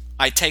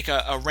I take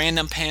a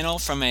random panel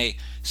from a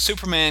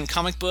Superman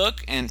comic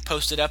book and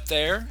post it up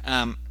there.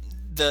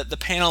 The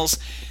panels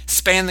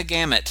span the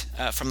gamut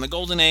from the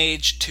Golden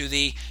Age to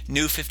the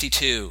New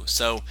 52,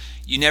 so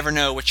you never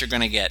know what you're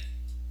going to get,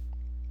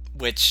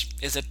 which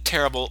is a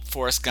terrible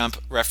Forrest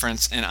Gump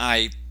reference, and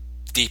I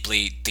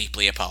deeply,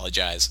 deeply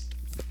apologize.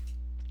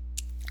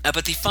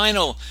 But the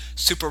final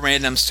Super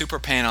Random Super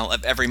Panel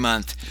of every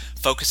month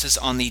focuses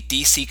on the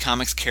DC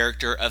Comics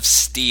character of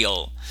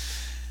Steel.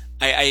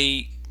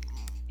 I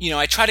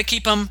try to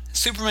keep them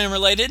Superman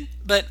related,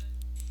 but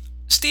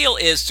Steel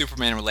is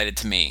Superman related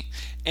to me.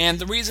 And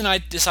the reason I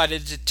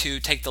decided to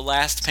take the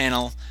last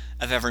panel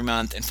of every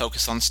month and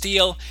focus on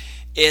Steel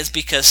is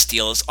because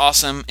Steel is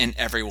awesome and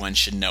everyone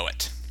should know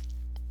it.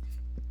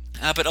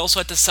 But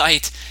also at the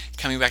site,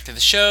 coming back to the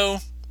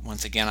show,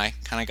 once again I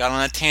kind of got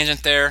on a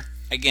tangent there.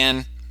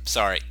 Again,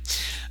 sorry.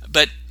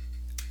 But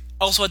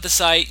also at the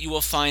site you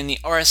will find the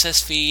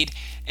RSS feed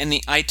and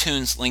the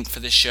iTunes link for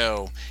the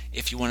show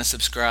if you want to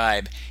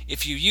subscribe.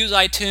 If you use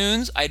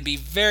iTunes, I'd be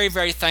very,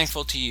 very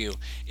thankful to you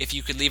if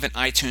you could leave an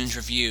iTunes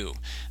review.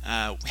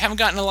 We haven't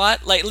gotten a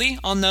lot lately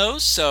on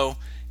those, so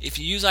if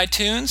you use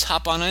iTunes,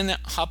 hop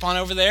on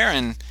over there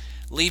and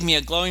leave me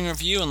a glowing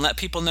review and let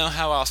people know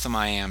how awesome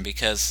I am,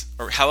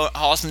 or how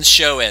awesome the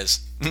show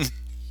is.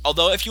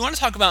 Although if you want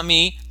to talk about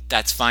me,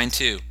 that's fine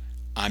too.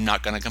 I'm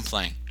not going to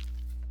complain.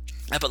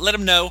 But let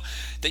them know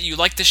that you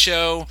like the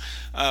show,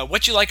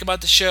 what you like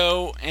about the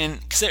show, and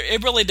because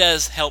it really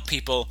does help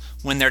people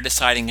when they're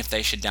deciding if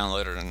they should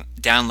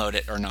download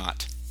it or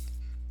not.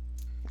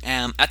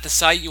 At the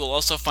site, you will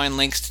also find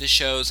links to the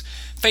show's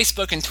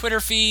Facebook and Twitter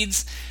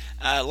feeds.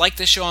 Like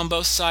the show on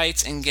both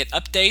sites and get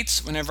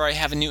updates whenever I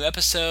have a new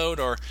episode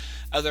or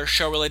other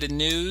show-related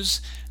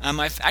news.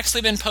 I've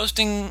actually been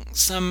posting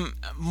some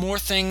more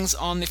things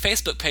on the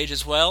Facebook page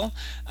as well.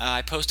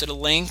 I posted a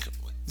link.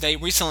 They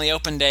recently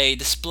opened a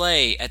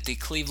display at the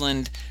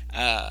Cleveland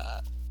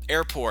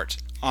airport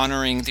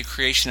honoring the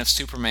creation of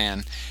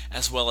Superman,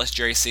 as well as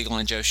Jerry Siegel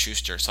and Joe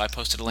Shuster. So I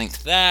posted a link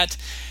to that.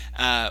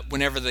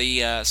 Whenever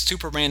the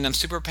Super Random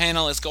Super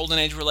Panel is Golden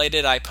Age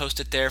related, I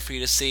post it there for you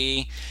to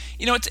see.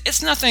 You know,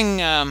 it's nothing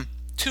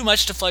too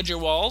much to flood your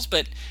walls,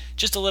 but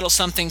just a little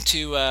something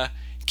to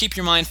keep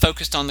your mind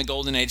focused on the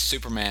Golden Age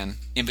Superman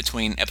in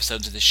between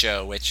episodes of the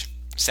show, which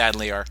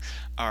sadly are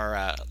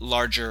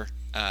larger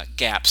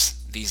gaps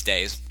these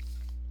days.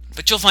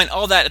 But you'll find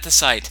all that at the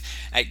site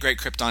at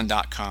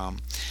greatkrypton.com.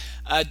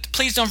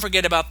 Please don't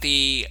forget about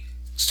the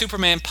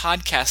Superman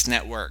Podcast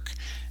Network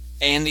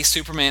and the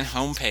Superman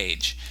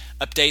homepage.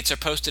 Updates are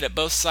posted at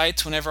both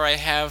sites whenever I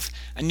have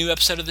a new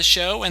episode of the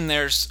show, and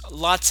there's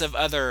lots of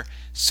other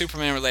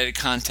Superman-related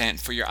content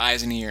for your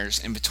eyes and ears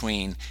in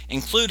between,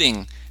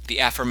 including the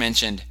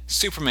aforementioned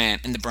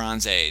Superman in the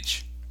Bronze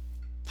Age.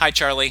 Hi,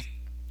 Charlie.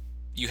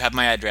 You have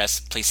my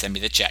address. Please send me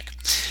the check.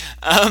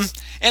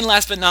 And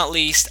last but not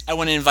least, I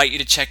want to invite you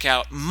to check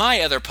out my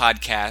other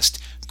podcast,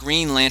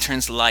 Green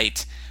Lanterns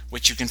Light,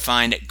 which you can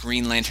find at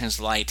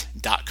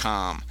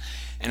greenlanternslight.com.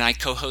 And I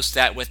co-host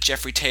that with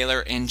Jeffrey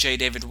Taylor and J.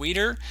 David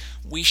Weeder.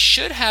 We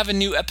should have a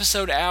new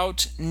episode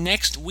out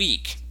next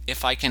week,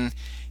 if I can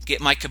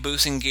get my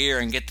caboose in gear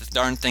and get the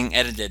darn thing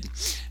edited.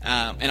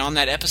 And on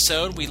that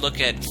episode, we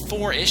look at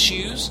 4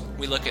 issues.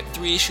 We look at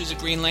 3 issues of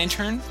Green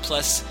Lantern,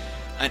 plus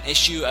an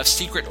issue of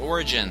Secret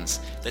Origins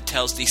that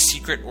tells the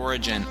secret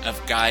origin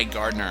of Guy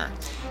Gardner.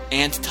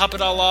 And to top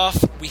it all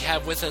off, we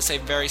have with us a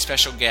very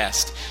special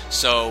guest,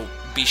 so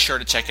be sure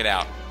to check it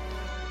out.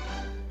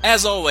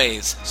 As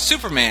always,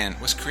 Superman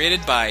was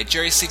created by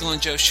Jerry Siegel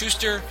and Joe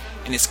Shuster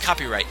and is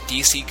copyright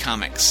DC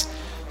Comics.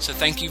 So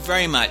thank you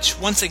very much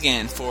once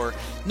again for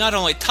not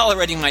only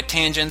tolerating my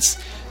tangents,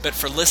 but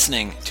for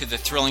listening to the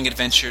thrilling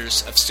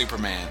adventures of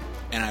Superman.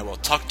 And I will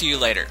talk to you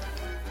later.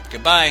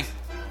 Goodbye.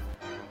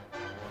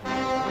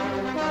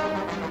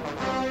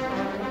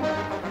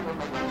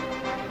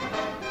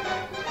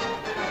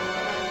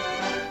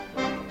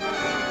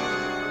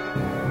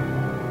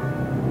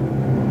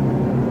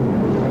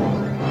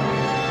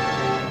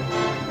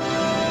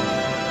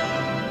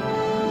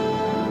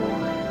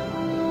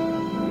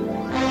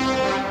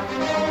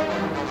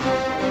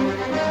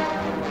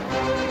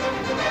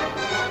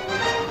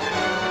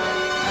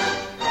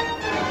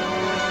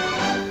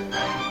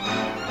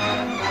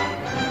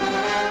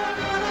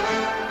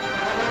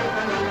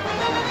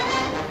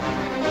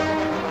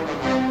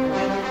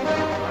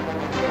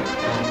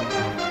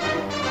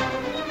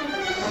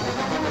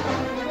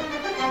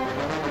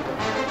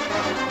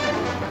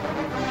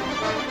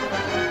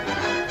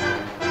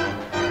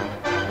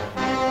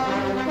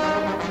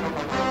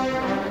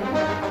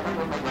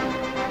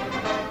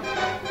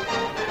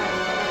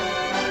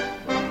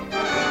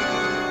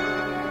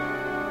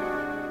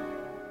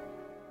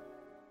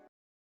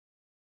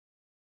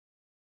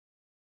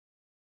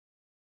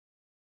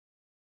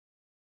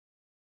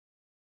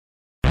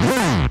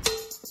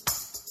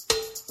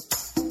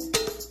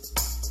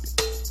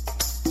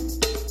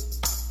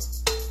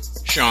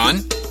 Sean,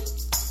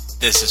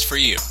 this is for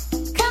you.